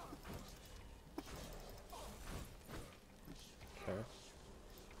 Okay.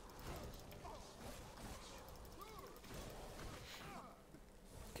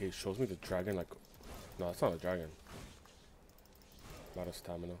 Okay, it shows me the dragon like... No, that's not a dragon. A lot of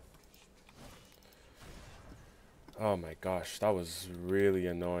stamina. Oh my gosh, that was really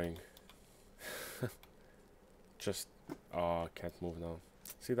annoying. Just... Oh, I can't move now.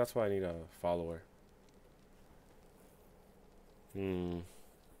 See, that's why I need a follower. I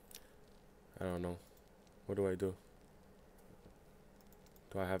don't know. What do I do?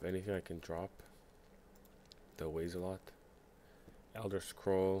 Do I have anything I can drop that weighs a lot? Elder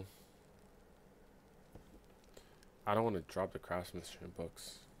Scroll. I don't want to drop the craftsmanship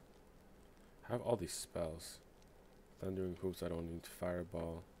books. I have all these spells. Thundering Hooves I don't need.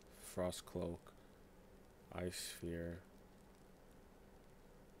 Fireball. Frost Cloak. Ice Sphere.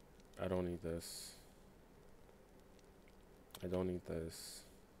 I don't need this. I don't need this.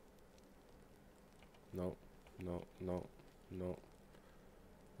 No, no, no, no.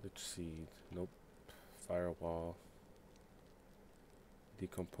 Lich Seed. Nope. Firewall.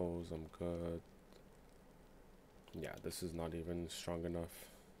 Decompose. I'm good. Yeah, this is not even strong enough.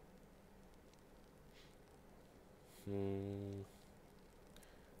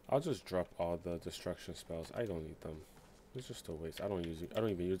 I'll just drop all the destruction spells. I don't need them. It's just a waste. I don't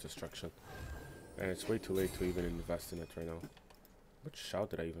even use destruction. And it's way too late to even invest in it right now. Which shout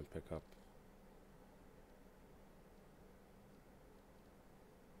did I even pick up?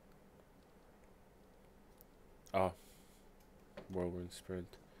 Ah. Whirlwind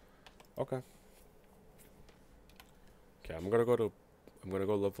Sprint. Okay. Okay, I'm gonna go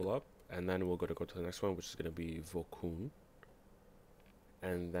level up, and then we're gonna go to the next one, which is gonna be Vokun.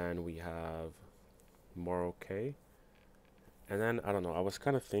 And then we have Morocay. And then, I don't know, I was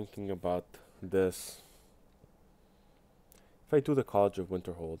kind of thinking about this. If I do the College of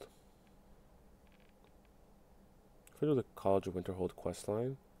Winterhold. If I do the College of Winterhold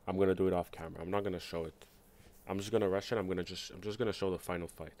questline, I'm going to do it off camera. I'm not going to show it. I'm just going to rush it. I'm just going to show the final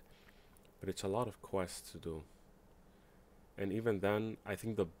fight. But it's a lot of quests to do. And even then, I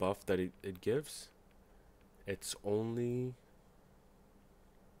think the buff that it gives, it's only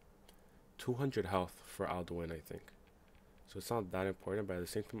 200 health for Alduin, I think. So it's not that important, but at the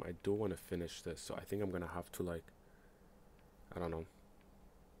same time, I do want to finish this. So I think I'm going to have to, like, I don't know.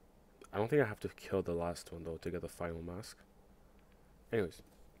 I don't think I have to kill the last one, though, to get the final mask. Anyways.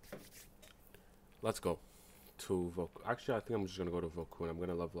 Let's go to Vokun. Actually, I think I'm just going to go to Vokun. I'm going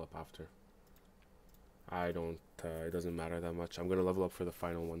to level up after. I don't, it doesn't matter that much. I'm going to level up for the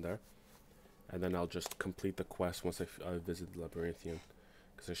final one there. And then I'll just complete the quest once I visit the Labyrinthian.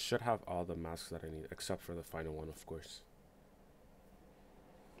 Because I should have all the masks that I need, except for the final one, of course.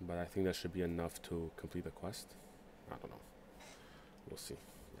 But I think that should be enough to complete the quest. I don't know. We'll see.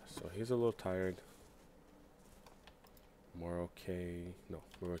 Yeah, so he's a little tired. More okay. No,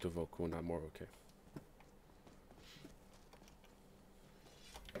 we're going to Vokun, not more okay.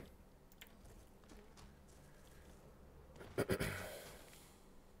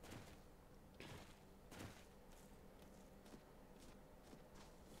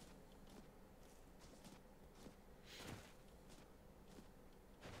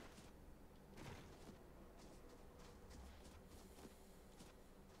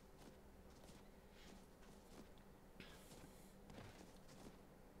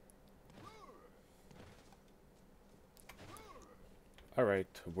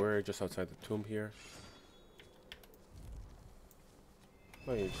 Alright, we're just outside the tomb here.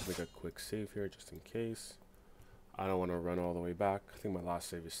 Let me just make a quick save here just in case. I don't want to run all the way back. I think my last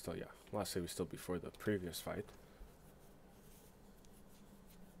save is still, last save is still before the previous fight.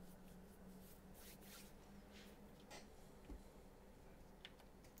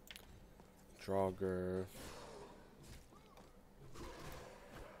 Draugr.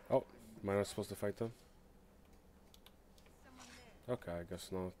 Oh, am I not supposed to fight them? Okay, I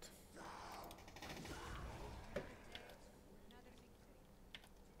guess not.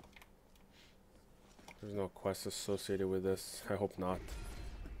 There's no quest associated with this. I hope not.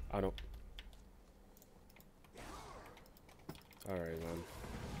 I don't. Alright, man.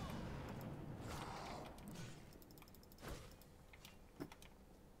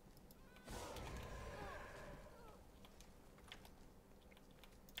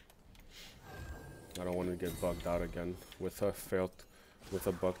 get bugged out again with a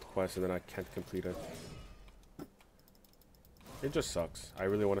bugged quest, and then I can't complete it. It just sucks. I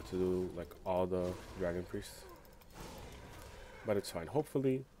really wanted to do like all the Dragon Priests, but it's fine.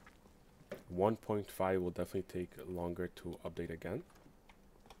 Hopefully 1.5 will definitely take longer to update again.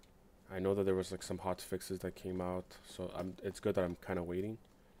 I know that there was like some hot fixes that came out, so it's good that I'm kind of waiting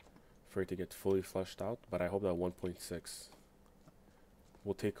for it to get fully fleshed out, but I hope that 1.6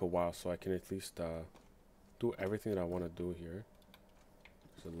 will take a while so I can at least do everything that I want to do here.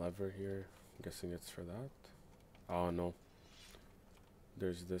 There's a lever here. I'm guessing it's for that. Oh no.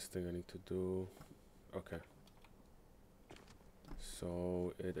 There's this thing I need to do. Okay.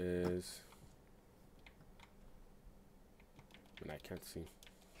 So it is... and I can't see.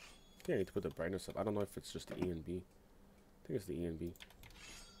 I think I need to put the brightness up. I don't know if it's just the E and B. I think it's the E and B.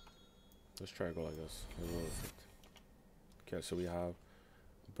 Let's try to go like this. Okay, so we have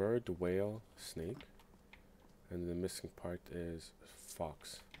bird, whale, snake. And the missing part is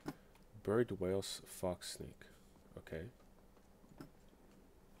fox. Bird, whale, fox, snake. Okay.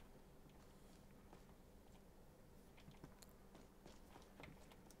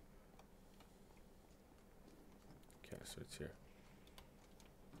 Okay, so it's here.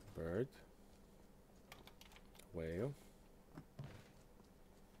 Bird, whale,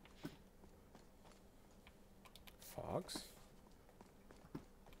 fox,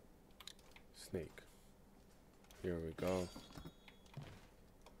 snake. Here we go.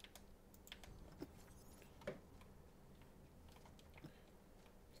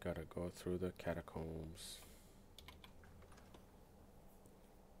 Gotta go through the catacombs.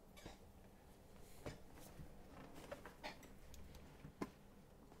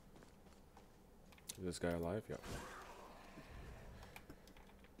 Is this guy alive? Yep.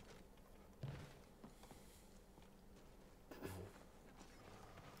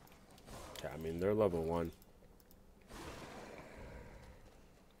 Yeah, I mean, they're level 1.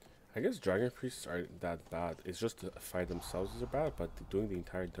 I guess Dragon Priests aren't that bad. It's just the fight themselves is bad, but doing the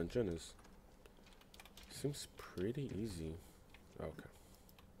entire dungeon seems pretty easy. Okay.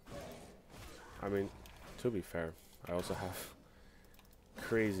 I mean, to be fair, I also have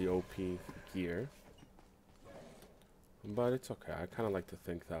crazy OP gear. But it's okay. I kind of like to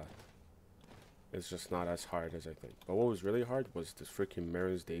think that it's just not as hard as I think. But what was really hard was this freaking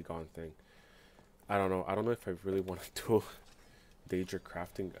Marin's Dagon thing. I don't know. I don't know if I really want to do Daedra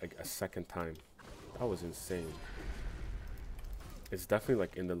crafting like a second time. That was insane. It's definitely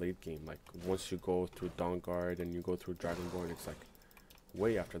like in the late game. Like once you go through Dawnguard and you go through Dragonborn, it's like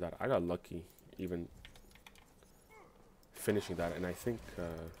way after that. I got lucky even finishing that, and I think I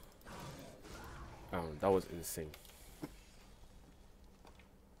don't know, that was insane.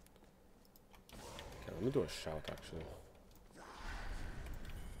 Okay, let me do a shout actually.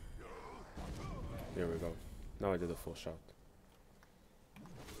 There we go. Now I did a full shout.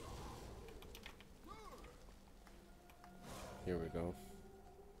 Here we go.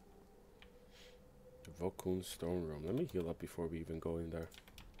 The Vokun stone room. Let me heal up before we even go in there.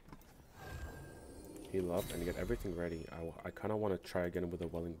 Heal up and get everything ready. I kind of want to try again with a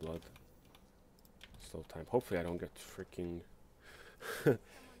Welling Blood. Slow time. Hopefully I don't get freaking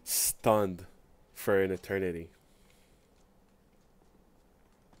stunned for an eternity.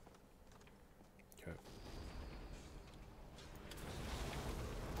 Okay.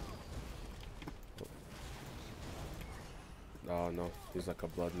 Oh no, he's like a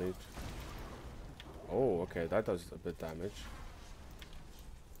blood mage. Oh, okay, that does a bit damage.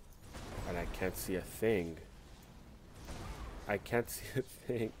 And I can't see a thing. I can't see a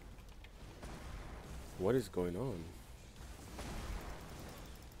thing. What is going on?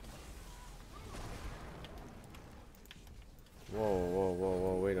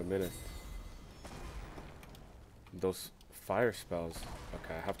 Whoa, wait a minute. Those fire spells.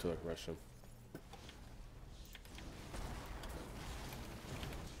 Okay, I have to like rush them.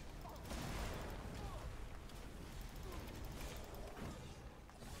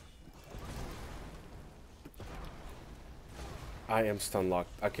 I am stun locked.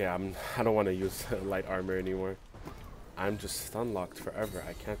 Okay, I don't want to use light armor anymore. I'm just stun locked forever.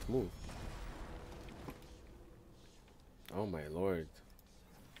 I can't move. Oh my lord.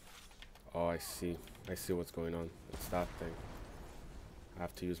 Oh, I see. I see what's going on. It's that thing. I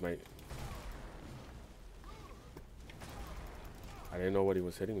have to use my... I didn't know what he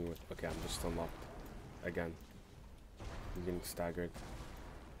was hitting me with. Okay, I'm just stun locked. Again. I'm getting staggered.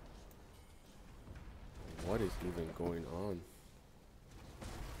 What is even going on?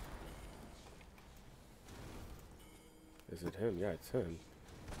 Is it him? Yeah, it's him.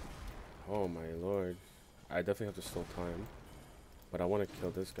 Oh my lord. I definitely have to slow time. But I want to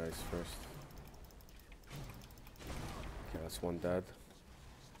kill this guys first. That's one dead.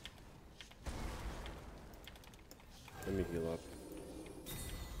 Let me heal up.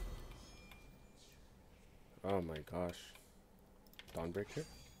 Oh my gosh. Dawnbreaker?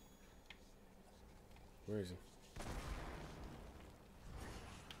 Where is he?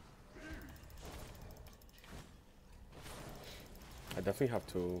 I definitely have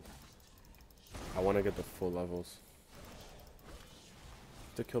to... I want to get the full levels.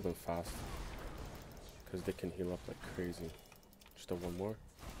 To kill them fast. Because they can heal up like crazy. Just a one more.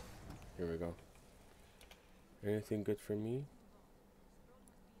 Here we go. Anything good for me?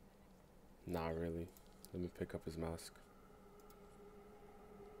 Nah, really. Let me pick up his mask.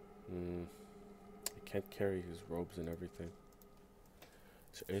 I can't carry his robes and everything.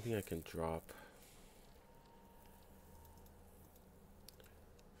 Is there anything I can drop?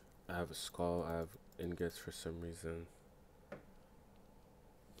 I have a skull. I have ingots for some reason.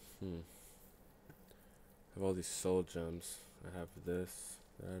 I have all these soul gems. I have this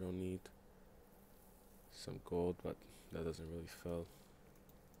that I don't need. Some gold, but that doesn't really fill.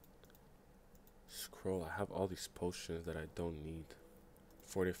 Scroll. I have all these potions that I don't need.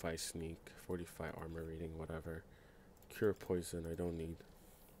 Fortify sneak, fortify armor reading, whatever. Cure poison, I don't need.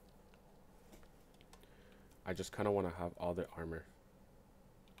 I just kind of want to have all the armor.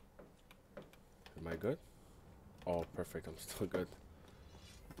 Am I good? Oh, perfect. I'm still good.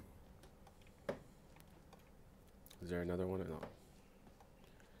 Is there another one? No.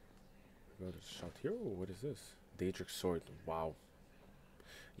 Go to shot here. Oh, what is this? Daedric sword. Wow.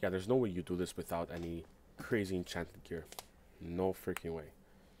 Yeah, there's no way you do this without any crazy enchanted gear. No freaking way.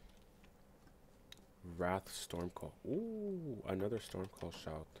 Wrath Stormcall. Ooh, another Stormcall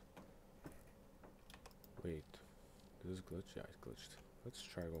shout. Wait. Does this glitch? Yeah, it's glitched. Let's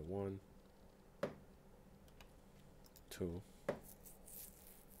try go 1, 2.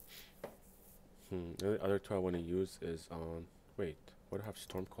 The other two I want to use is on... Wait, what do I have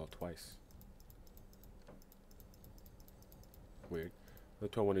Stormcall twice? Weird. The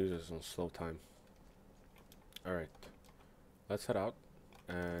two I want to use is on slow time. Alright. Let's head out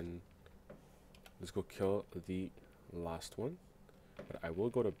and let's go kill the last one. But I will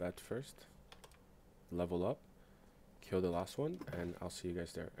go to bed first. Level up. Kill the last one. And I'll see you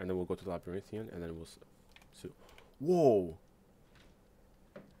guys there. And then we'll go to the Labyrinthian. And then we'll see. Whoa!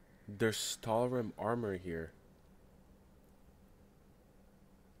 There's LoreRim armor here.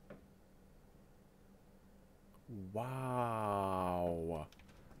 Wow.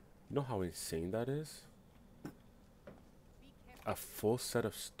 You know how insane that is? A full set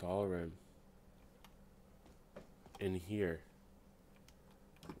of LoreRim in here.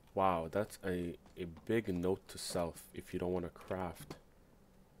 Wow, that's a big note to self if you don't want to craft.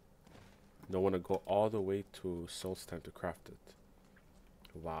 You don't want to go all the way to Solstheim to craft it.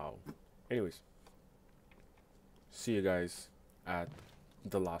 Wow. Anyways, see you guys at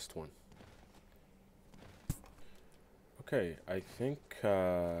the last one. Okay, I think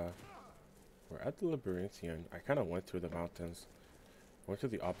we're at the Labyrinthian. I kind of went through the mountains. Went to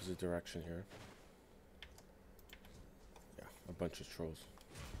the opposite direction here. Yeah, a bunch of trolls.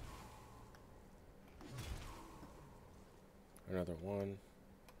 Another one.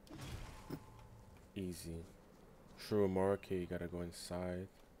 Easy. True Morake, you gotta go inside.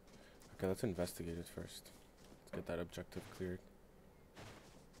 Okay, let's investigate it first. Let's get that objective cleared.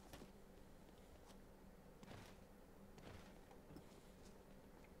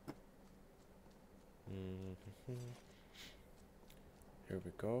 Here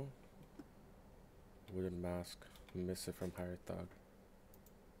we go. Wooden mask. Missive from Higher Thug.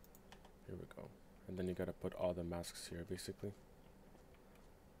 Here we go. And then you gotta put all the masks here, basically.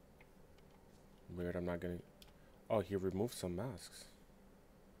 Weird, I'm not getting... Oh, he removed some masks.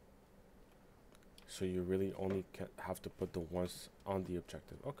 So you really only have to put the ones on the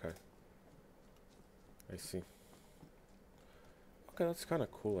objective. Okay. I see. Okay, that's kind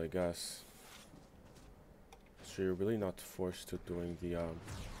of cool, I guess. So you're really not forced to doing the, Oh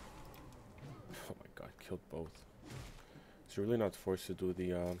my god, killed both. So you're really not forced to do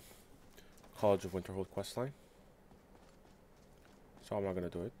the, College of Winterhold questline. So I'm not gonna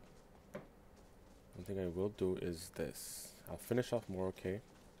do it. One thing I will do is this. I'll finish off Morake.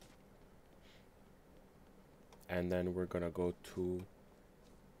 And then we're gonna go to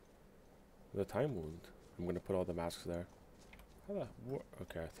the Time Wound. I'm gonna put all the masks there. How the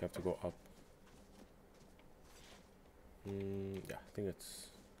okay, I have to go up. Yeah, I think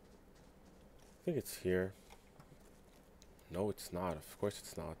it's here. No, it's not. Of course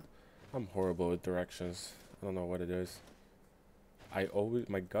it's not. I'm horrible with directions. I don't know what it is.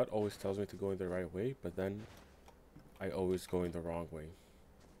 My gut always tells me to go in the right way, but then I always go in the wrong way.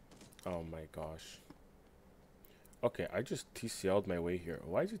 Oh my gosh. Okay, I just TCL'd my way here.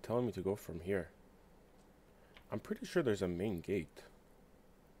 Why is he telling me to go from here? I'm pretty sure there's a main gate.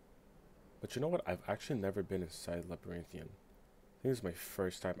 But you know what? I've actually never been inside Labyrinthian. I think it's my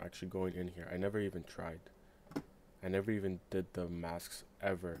first time actually going in here. I never even tried. I never even did the masks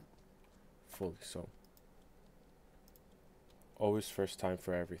ever fully, so always first time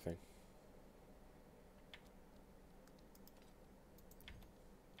for everything.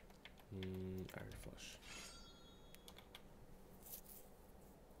 Iron flush.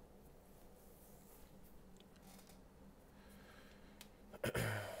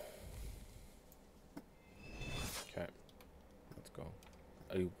 Okay, let's go.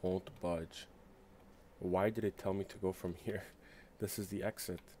 I won't budge. Why did it tell me to go from here? This is the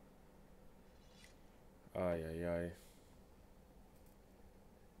exit. Ay, ay, ay.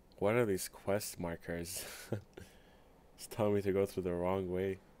 What are these quest markers? It's telling me to go through the wrong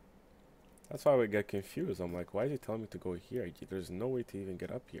way. That's why I would get confused. I'm like, why is he telling me to go here? There's no way to even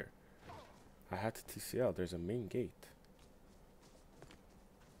get up here. I had to TCL. There's a main gate.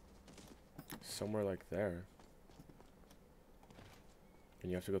 Somewhere like there.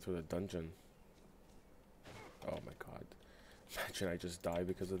 And you have to go through the dungeon. Oh my god. Imagine I just die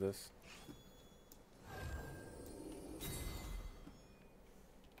because of this.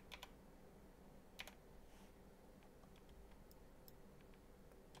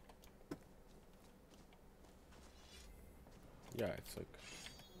 Yeah, it's like...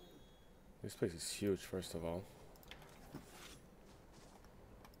 This place is huge, first of all.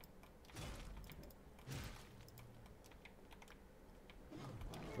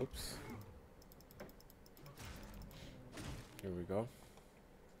 Oops. Here we go.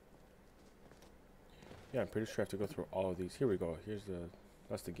 Yeah, I'm pretty sure I have to go through all of these. Here we go.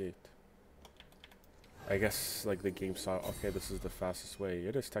 That's the gate. I guess, like, the game saw, okay, this is the fastest way.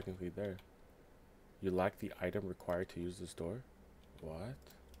 It is technically there. You lack the item required to use this door? What?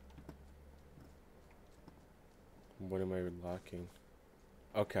 What am I lacking?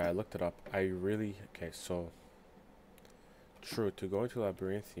 Okay, I looked it up. Okay, so... True, to go into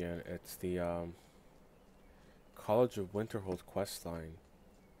Labyrinthian, it's the, College of Winterhold questline.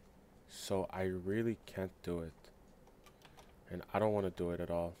 So I really can't do it. And I don't want to do it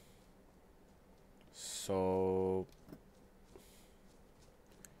at all. So...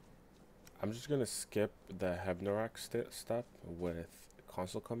 I'm just gonna skip the Hevnoraak step with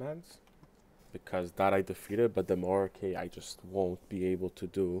console commands. Because that I defeated, but the Morake I just won't be able to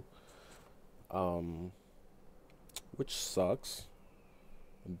do. Which sucks.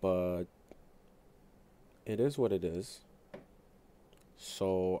 But it is what it is.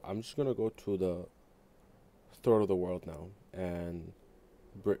 So I'm just gonna go to the throat of the world now and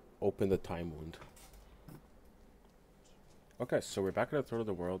open the time wound. Okay, so we're back at the throat of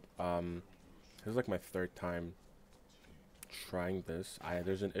the world. This is like my third time trying this.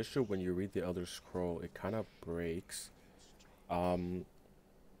 There's an issue when you read the Elder Scroll. It kind of breaks. I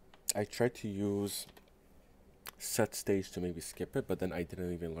tried to use set stage to maybe skip it, but then I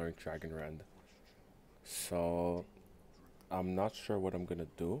didn't even learn Dragon Rend. So I'm not sure what I'm gonna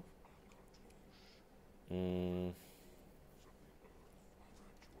do. I'm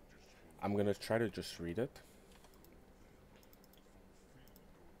gonna try to just read it.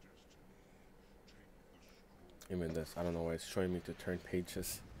 Even this, I don't know why it's showing me to turn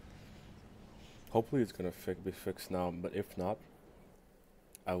pages. Hopefully it's gonna be fixed now, but if not,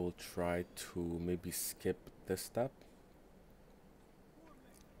 I will try to maybe skip this step.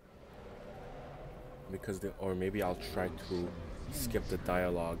 Because or maybe I'll try to skip the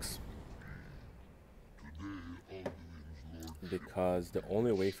dialogues. Because the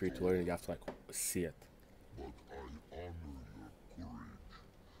only way for you to learn it, you have to like see it. But I honor your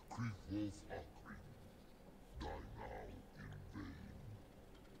courage. Die now in vain.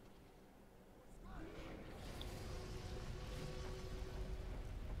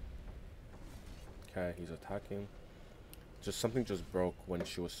 Okay, he's attacking. Just something just broke when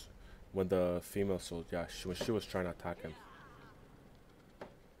the female soldier, yeah, when she was trying to attack him.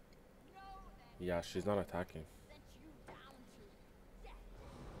 Yeah, she's not attacking.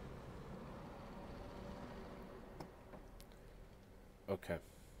 Okay.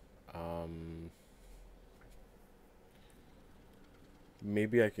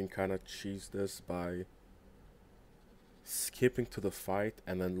 Maybe I can kind of cheese this by skipping to the fight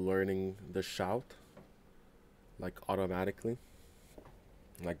and then learning the shout, like automatically,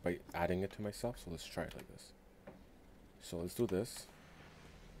 like by adding it to myself. So let's try it like this. So let's do this.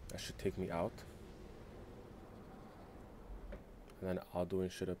 That should take me out. And then Alduin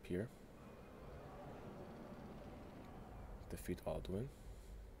should appear. Defeat Alduin.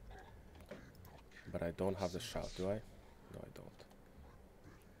 But I don't have the shout, do I? No, I don't.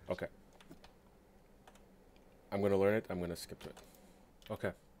 Okay. I'm gonna learn it. I'm gonna skip to it.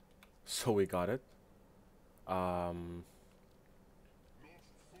 Okay. So we got it. And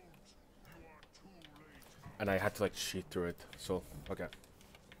I had to like cheat through it. So, okay.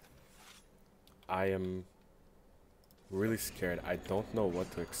 I am really scared. I don't know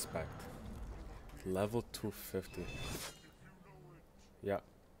what to expect. Level 250. Yeah.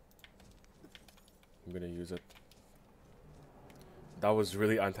 I'm gonna use it. That was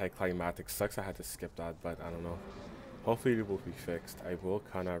really anticlimactic. Sucks I had to skip that, but I don't know. Hopefully it will be fixed. I will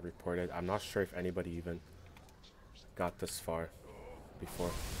kind of report it. I'm not sure if anybody even got this far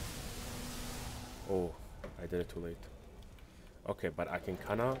before. Oh, I did it too late. Okay, but I can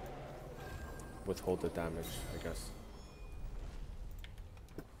kind of withhold the damage, I guess.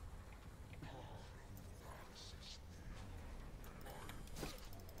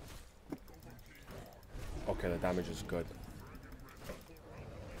 Okay, the damage is good.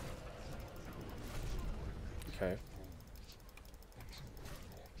 Okay.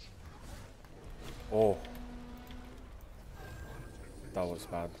 Oh. That was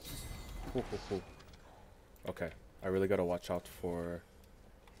bad. Hoo, hoo, hoo. Okay, I really gotta watch out for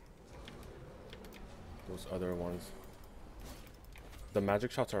those other ones. The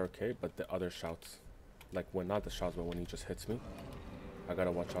magic shots are okay, but the other shouts, like when not the shots, but when he just hits me, I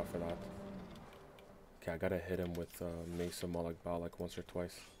gotta watch out for that. Okay, I gotta hit him with Mace of Molag Bal like once or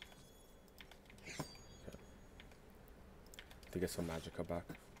twice. Okay. To get some magicka back.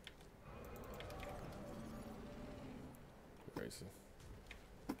 Where is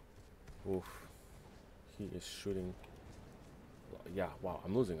he? Oof. He is shooting. Yeah, wow,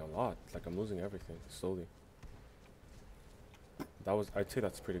 I'm losing a lot. Like, I'm losing everything slowly. That was, I'd say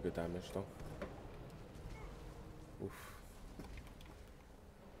that's pretty good damage though. Oof.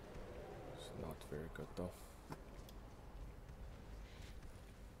 It's not very good though.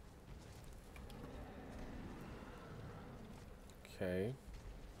 Okay.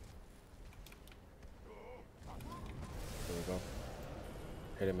 There we go.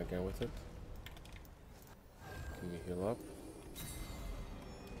 Hit him again with it. Can we heal up?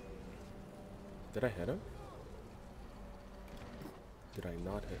 Did I hit him? Did I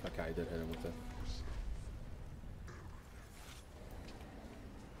not hit? Okay, I did hit him with it.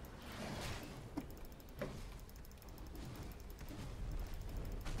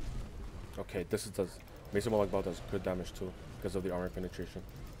 Okay, this is does Mace of Molag Bal does good damage too because of the armor penetration.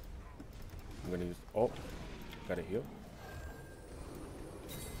 I'm gonna use. Oh, gotta heal.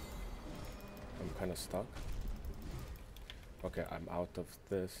 I'm kind of stuck. Okay, I'm out of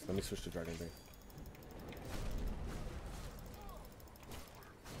this. Let me switch to Dragon Bane.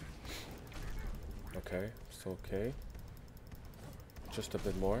 Okay, still okay. Just a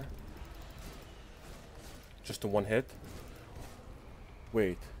bit more. Just a one hit.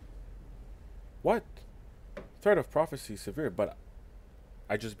 Wait. What? Threat of Prophecy severe, but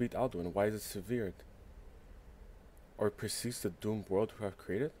I just beat Alduin. Why is it severed? Or precedes the doomed world who have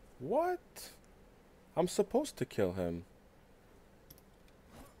created? What? I'm supposed to kill him.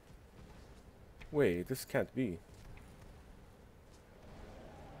 Wait, this can't be.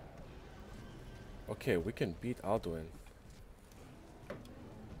 Okay, we can beat Alduin.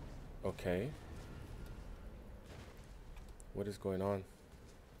 Okay. What is going on?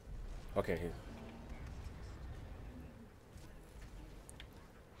 Okay.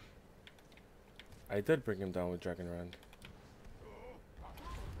 I did bring him down with Dragon Rand.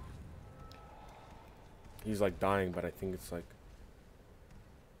 He's like dying, but I think it's like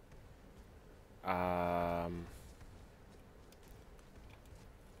oh,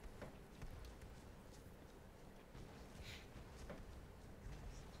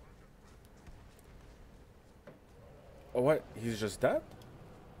 what? He's just dead?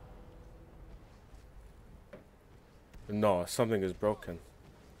 No, something is broken.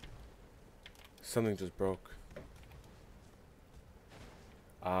 Something just broke.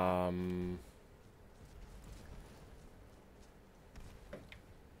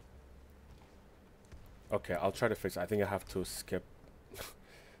 Okay, I'll try to fix it. I think I have to skip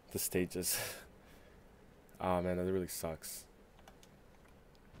the stages. Ah, man, that really sucks.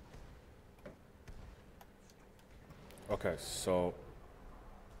 Okay, so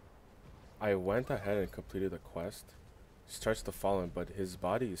I went ahead and completed the quest. Starts to fall in, but his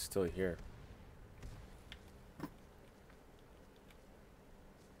body is still here.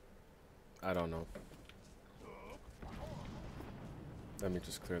 I don't know. Let me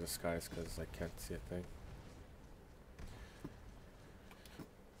just clear the skies because I can't see a thing.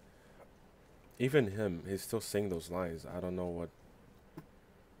 Even him, he's still saying those lines. I don't know what.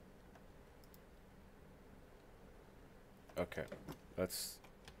 let's...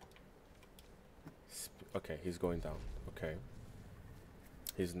 Okay, he's going down. Okay.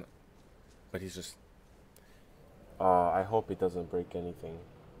 He's not... But he's just... I hope he doesn't break anything.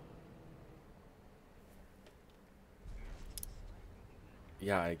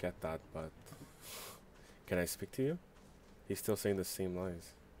 Yeah, I get that, but... Can I speak to you? He's still saying the same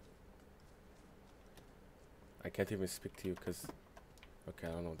lies. I can't even speak to you because... Okay,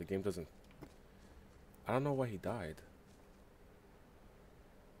 I don't know. The game doesn't... I don't know why he died.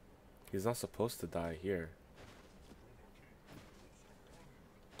 He's not supposed to die here.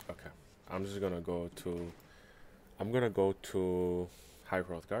 Okay. I'm just gonna go to... I'm gonna go to High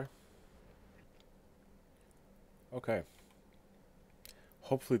Hrothgar. Okay.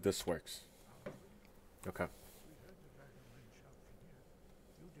 Hopefully this works. Okay.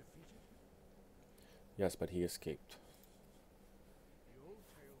 Yes, but he escaped. The old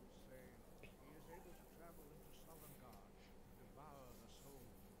tales say he is able to travel into Sovngarde and devour the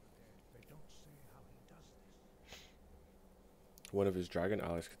souls of the dead. They don't say how he does this. One of his dragon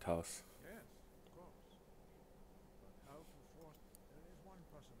allies could tell us. Yes, of course. But how to force... There is one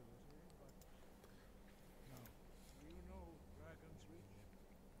possibility, but... No. Do you know Dragon's Reach?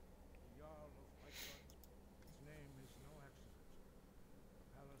 The Jarl of Whiterun? His name is no accident. The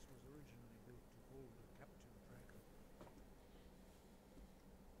palace was originally built to hold a captive dragon.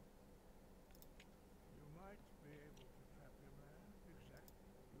 You might be able to trap him there, exactly.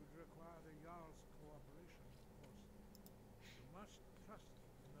 You'd require the Jarl's cooperation, of course. You must trust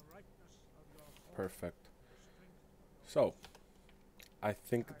in the rightness of your form. Perfect. So, I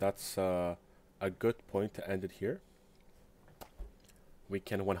think that's a good point to end it here. We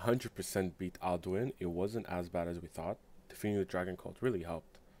can 100% beat Alduin. It wasn't as bad as we thought. Defeating the Dragon Cult really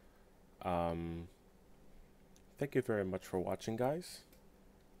helped. Thank you very much for watching, guys.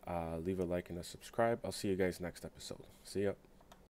 Leave a like and a subscribe. I'll see you guys next episode. See ya.